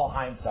this is all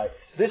hindsight,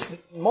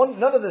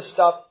 none of this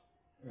stuff,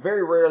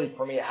 very rarely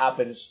for me,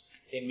 happens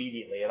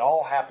immediately. It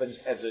all happens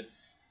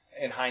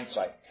in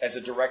hindsight, as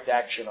a direct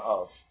action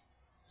of.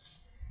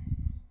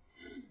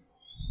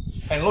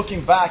 And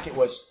looking back, it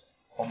was,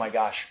 oh my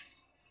gosh,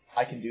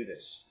 I can do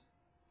this.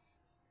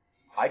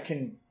 I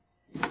can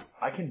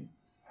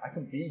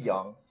be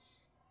young.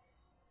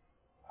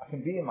 I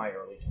can be in my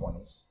early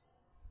 20s.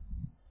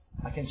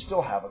 I can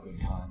still have a good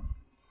time.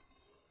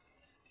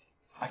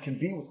 I can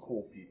be with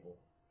cool people.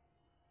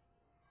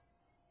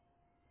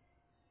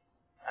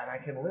 And I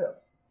can live.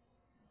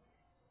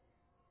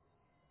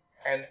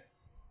 And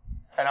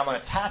I'm going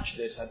to attach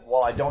this, and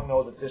while I don't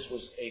know that this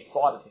was a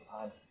thought at the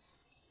time,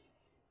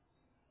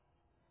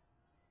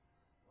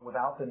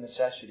 without the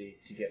necessity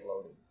to get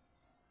loaded.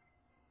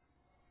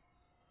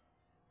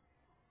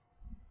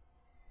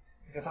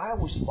 Because I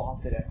always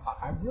thought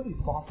I really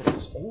thought that it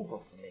was over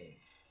for me.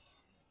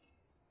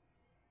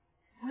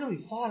 I really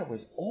thought it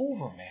was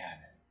over, man.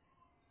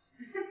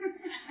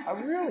 I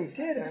really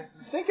did. And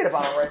thinking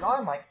about it right now,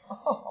 I'm like,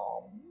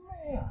 oh,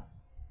 man.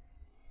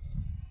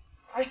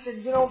 I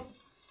said,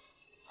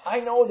 I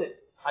know that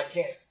I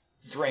can't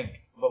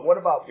drink, but what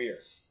about beer?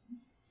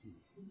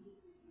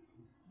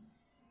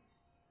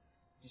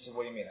 said,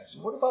 what do you mean? I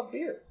said, what about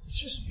beer? It's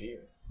just beer.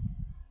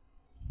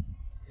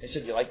 He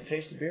said, you like the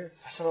taste of beer?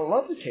 I said, I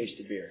love the taste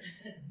of beer.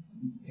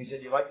 He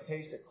said, you like the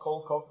taste of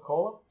cold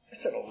Coca-Cola? I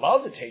said, I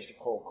love the taste of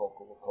cold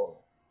Coca-Cola.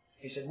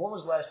 He said, when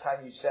was the last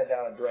time you sat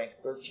down and drank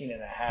 13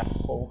 and a half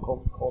cold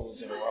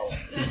Coca-Colas in a row?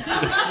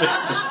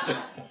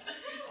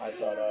 I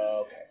thought,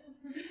 okay.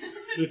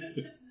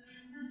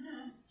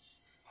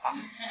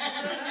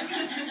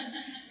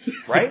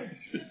 Right?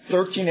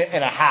 13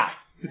 and a half.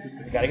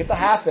 You got to get the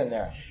half in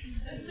there.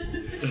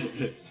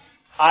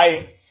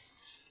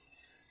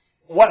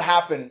 What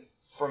happened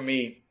for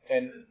me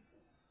and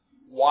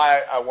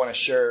why I want to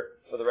share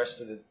for the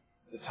rest of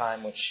the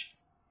time, which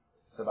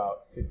is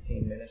about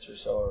 15 minutes or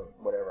so or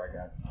whatever I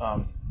got,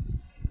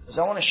 is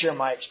I want to share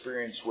my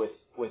experience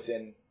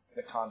within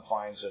the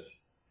confines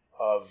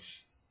of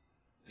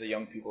the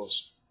young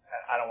people's,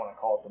 I don't want to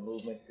call it the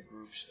movement, the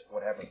groups,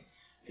 whatever,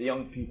 the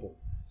young people.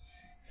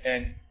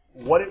 And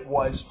what it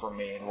was for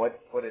me and what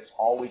it's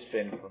always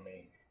been for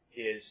me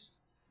is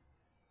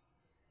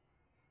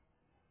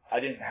I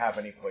didn't have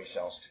any place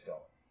else to go.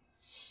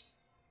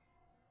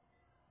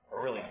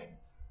 I really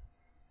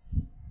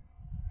didn't.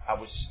 I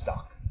was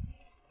stuck.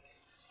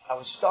 I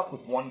was stuck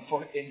with one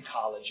foot in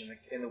college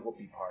in the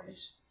whoopee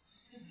parties.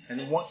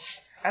 And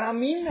I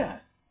mean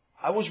that.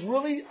 I was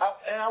really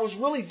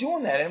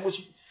doing that. And it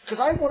was because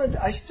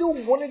I still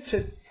wanted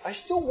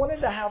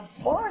to have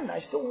fun. I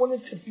still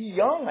wanted to be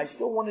young. I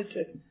still wanted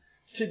to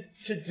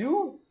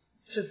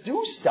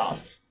do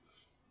stuff.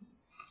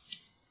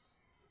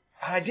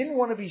 And I didn't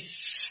want to be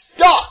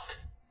stuck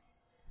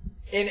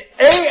in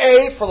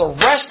AA for the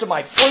rest of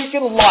my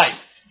freaking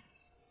life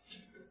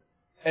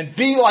and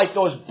be like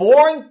those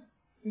boring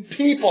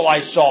people I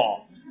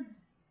saw.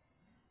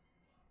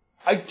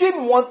 I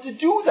didn't want to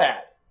do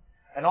that.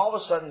 And all of a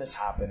sudden this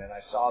happened, and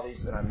I saw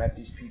these, and I met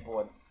these people,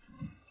 and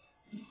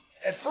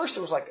at first it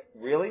was like,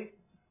 really?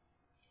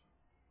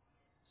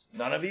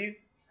 None of you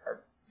are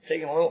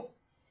taking a little...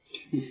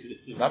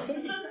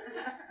 Nothing?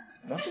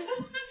 Nothing?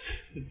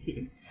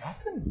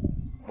 Nothing?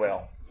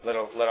 Well,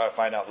 little I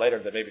find out later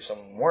that maybe some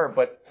of them were,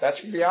 but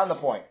that's beyond the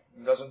point.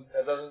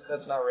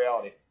 That's not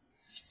reality.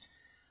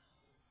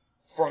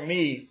 For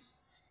me,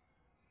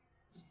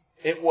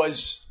 it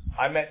was,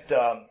 I met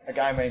a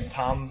guy named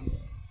Tom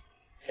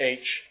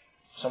H.,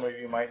 some of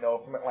you might know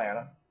from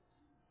Atlanta,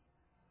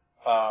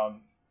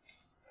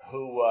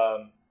 who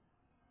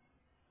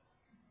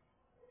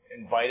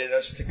invited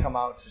us to come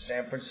out to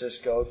San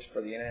Francisco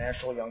for the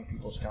International Young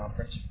People's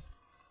Conference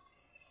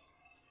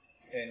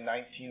in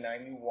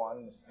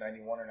 1991,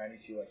 91 or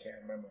 92, I can't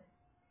remember.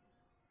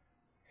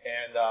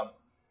 And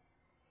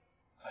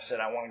I said,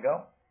 I want to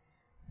go.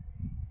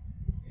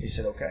 He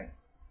said, okay.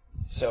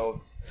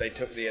 So they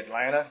took the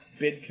Atlanta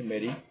bid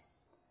committee,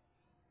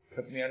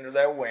 put me under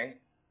their wing,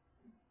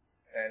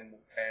 and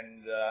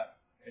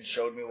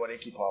showed me what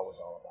Icky Paw was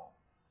all about.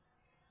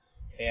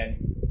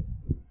 And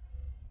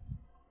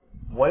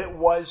what it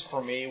was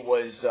for me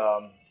was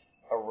a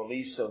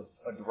release of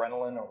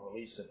adrenaline, a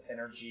release of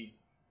energy,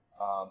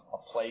 a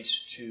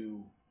place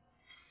to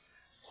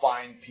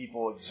find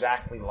people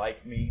exactly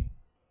like me.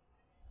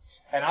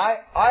 And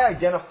I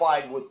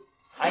identified with,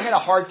 I had a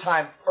hard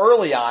time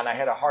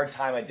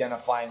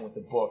identifying with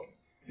the book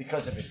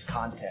because of its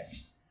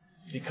context,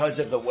 because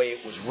of the way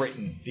it was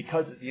written,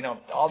 because of,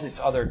 all this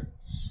other,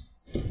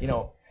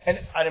 and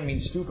I didn't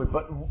mean stupid,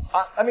 but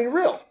I mean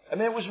real. I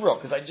mean, it was real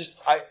because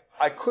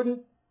I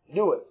couldn't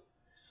do it.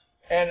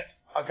 And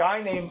a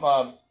guy named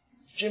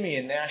Jimmy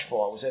in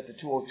Nashville, I was at the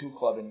 202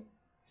 Club in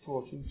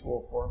 202,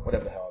 204,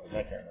 whatever the hell it is,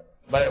 I can't remember.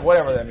 But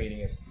whatever that meeting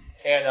is.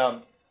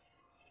 And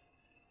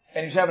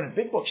he was having a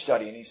big book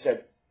study, and he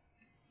said,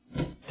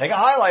 take a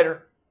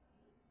highlighter.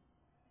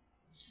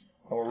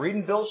 And we're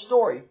reading Bill's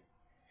story,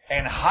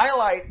 and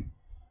highlight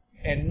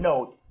and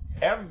note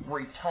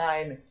every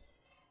time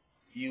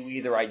you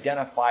either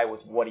identify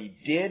with what he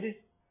did,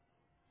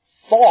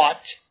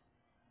 thought,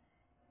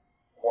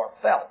 or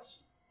felt.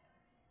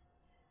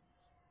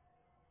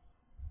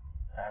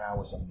 And I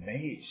was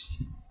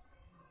amazed.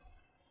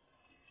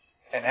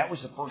 And that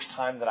was the first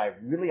time that I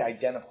really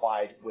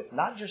identified with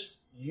not just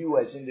you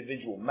as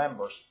individual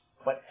members,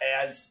 but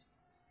as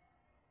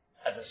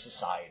a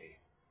society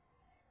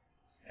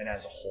and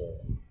as a whole.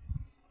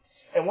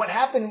 And what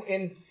happened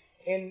in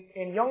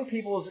young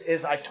people's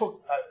is I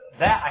took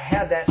I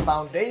had that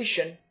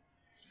foundation,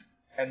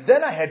 and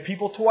then I had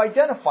people to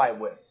identify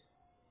with.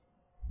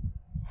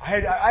 I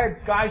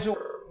had guys who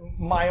were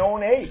my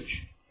own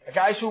age,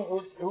 guys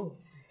who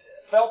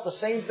felt the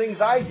same things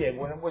I did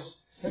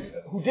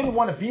who didn't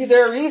want to be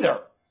there either.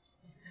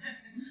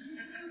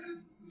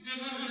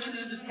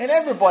 And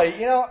everybody,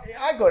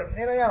 I go, I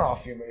don't know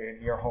if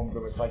your home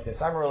group is like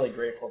this. I'm really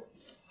grateful.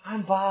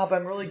 I'm Bob.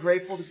 I'm really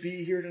grateful to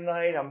be here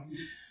tonight.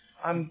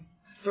 I'm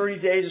 30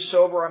 days of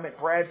sober. I'm at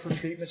Bradford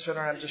Treatment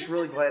Center. I'm just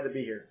really glad to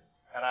be here.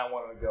 And I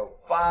wanted to go,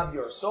 Bob,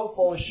 you're so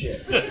full of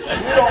shit. You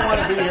don't want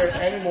to be here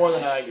any more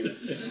than I do.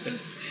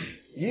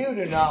 You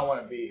do not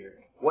want to be here.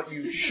 What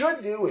you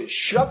should do is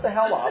shut the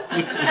hell up,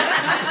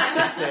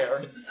 sit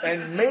there,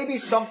 and maybe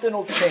something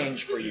will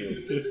change for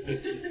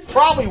you.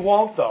 Probably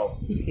won't, though.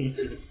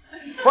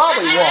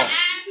 Probably won't.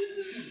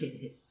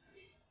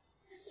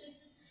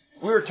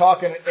 We were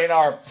talking in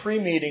our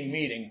pre-meeting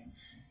meeting,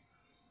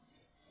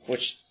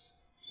 which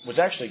was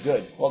actually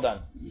good. Well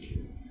done.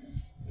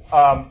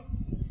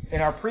 In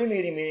our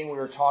pre-meeting meeting, we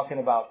were talking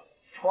about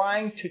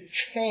trying to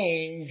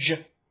change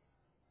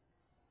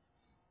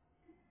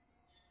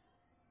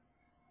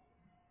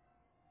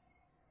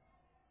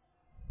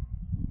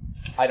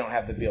I don't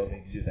have the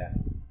ability to do that.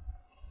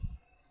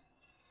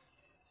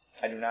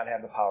 I do not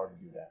have the power to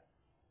do that.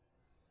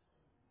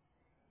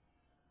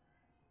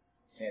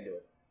 Can't do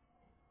it.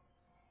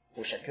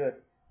 Wish I could.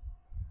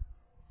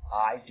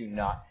 I do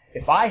not.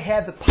 If I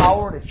had the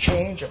power to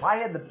change, if I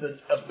had the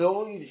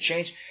ability to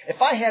change,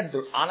 if I had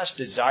the honest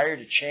desire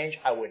to change,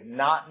 I would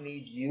not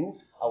need you.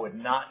 I would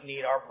not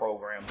need our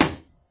program.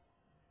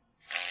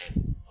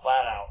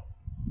 Flat out.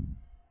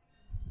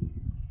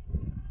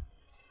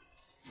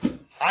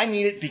 I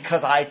need it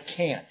because I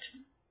can't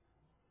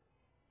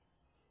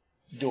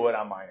do it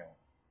on my own.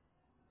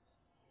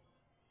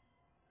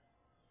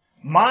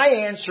 My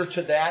answer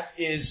to that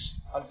is,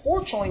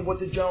 unfortunately, what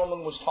the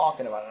gentleman was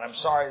talking about, and I'm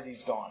sorry that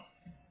he's gone.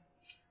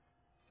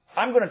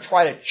 I'm going to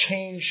try to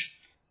change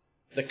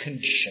the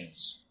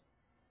conditions.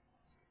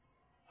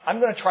 I'm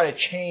going to try to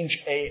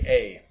change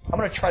AA. I'm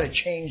going to try to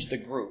change the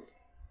group.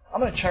 I'm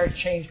going to try to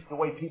change the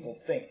way people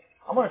think.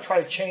 I'm going to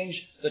try to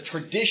change the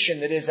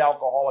tradition that is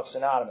Alcoholics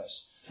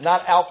Anonymous.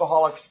 Not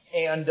Alcoholics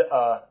and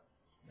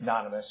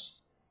Anonymous.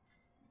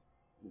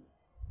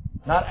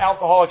 Not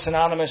Alcoholics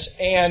Anonymous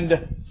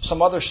and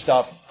some other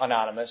stuff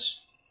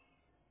anonymous.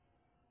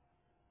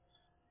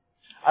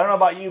 I don't know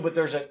about you, but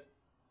there's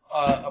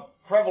a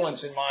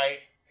prevalence in my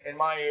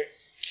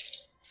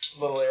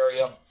little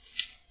area.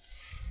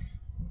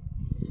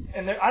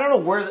 And I don't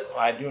know where.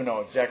 I do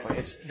know exactly.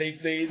 It's they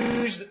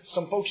use,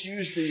 some folks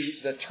use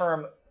the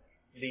term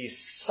the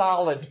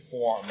solid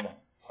form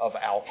of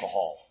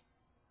alcohol.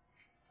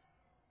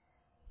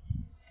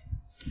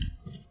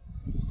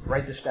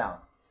 Write this down.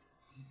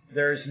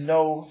 There's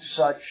no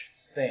such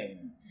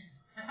thing.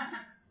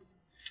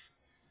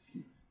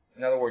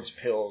 In other words,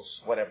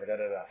 pills, whatever,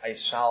 a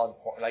solid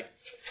form, like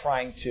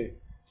trying to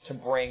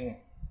bring.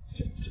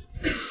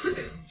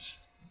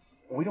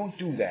 We don't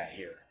do that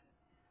here.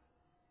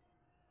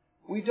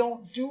 We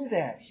don't do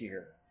that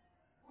here.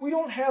 We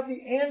don't have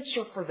the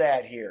answer for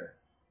that here.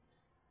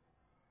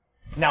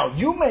 Now,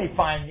 you may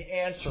find the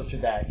answer to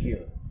that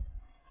here.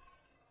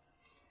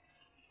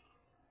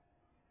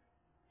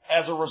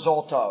 As a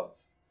result of.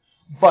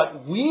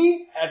 But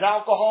we, as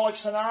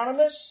Alcoholics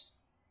Anonymous,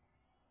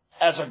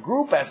 as a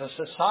group, as a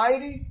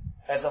society,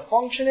 as a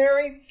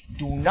functionary,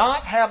 do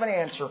not have an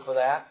answer for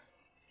that.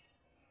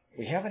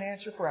 We have an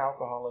answer for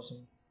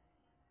alcoholism.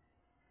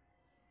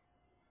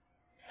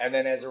 And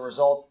then as a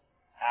result,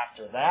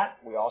 after that,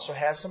 we also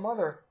have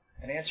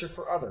an answer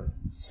for other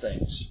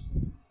things.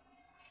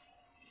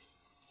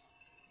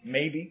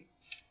 Maybe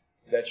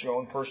that's your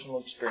own personal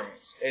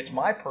experience. It's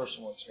my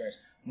personal experience.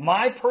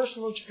 My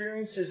personal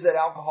experience is that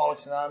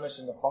Alcoholics Anonymous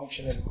and the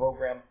function of the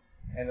program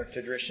and their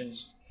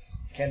traditions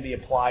can be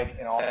applied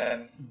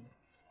in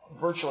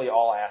virtually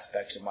all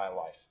aspects of my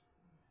life.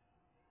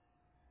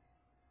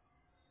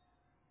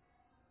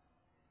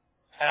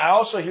 And I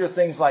also hear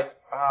things like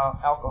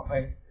alcohol.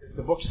 And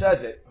the book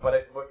says it,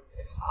 but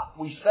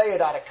we say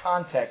it out of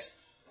context.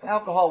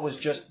 Alcohol was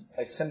just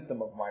a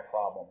symptom of my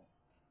problem.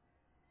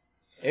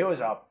 It was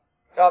a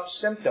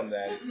symptom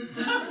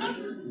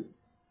then.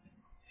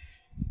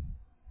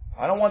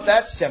 I don't want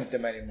that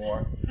symptom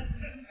anymore.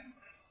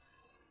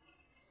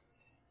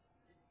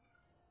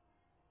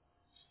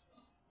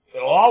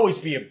 It'll always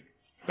be a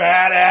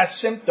badass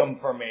symptom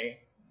for me.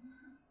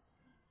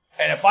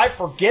 And if I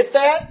forget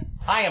that,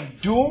 I am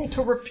doomed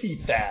to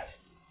repeat that.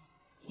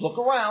 Look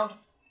around.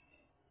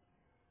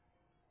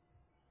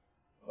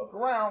 Look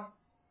around.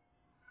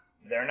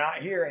 They're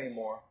not here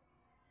anymore.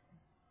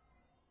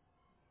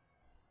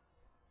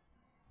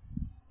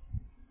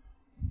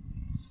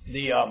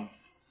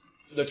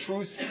 The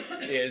truth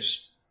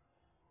is,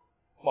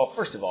 well,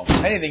 first of all,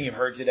 anything you've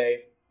heard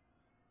today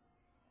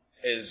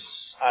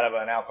is out of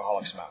an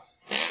alcoholic's mouth.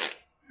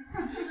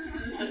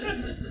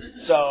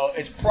 So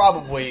it's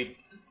probably,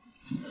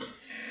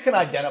 you can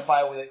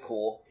identify with it,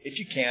 cool. If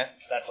you can't,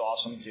 that's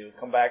awesome too.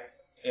 Come back,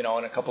 in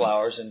a couple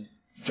hours and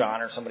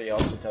John or somebody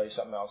else will tell you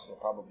something else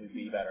that'll probably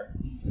be better.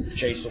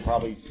 Chase will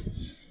probably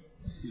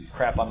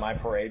crap on my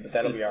parade, but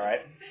that'll be all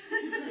right.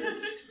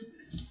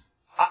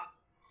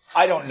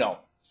 I don't know.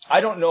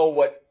 I don't know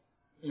what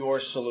your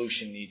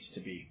solution needs to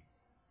be.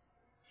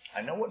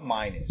 I know what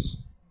mine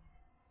is.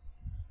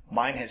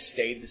 Mine has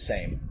stayed the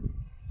same.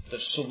 The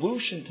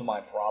solution to my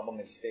problem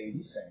has stayed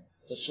the same.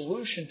 The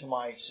solution to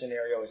my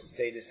scenario has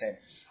stayed the same.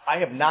 I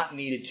have not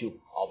needed to,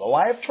 although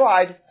I have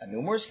tried on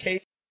numerous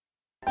cases.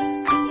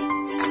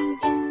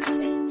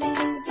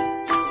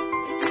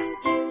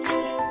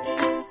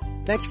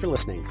 Thanks for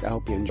listening. I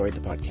hope you enjoyed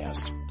the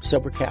podcast.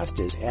 Sobercast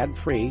is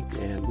ad-free,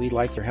 and we'd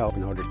like your help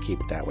in order to keep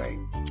it that way.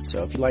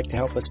 So if you'd like to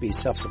help us be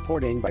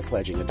self-supporting by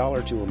pledging $1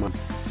 or $2 a month,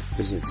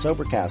 visit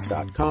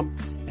Sobercast.com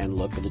and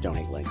look for the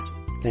donate links.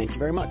 Thank you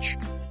very much.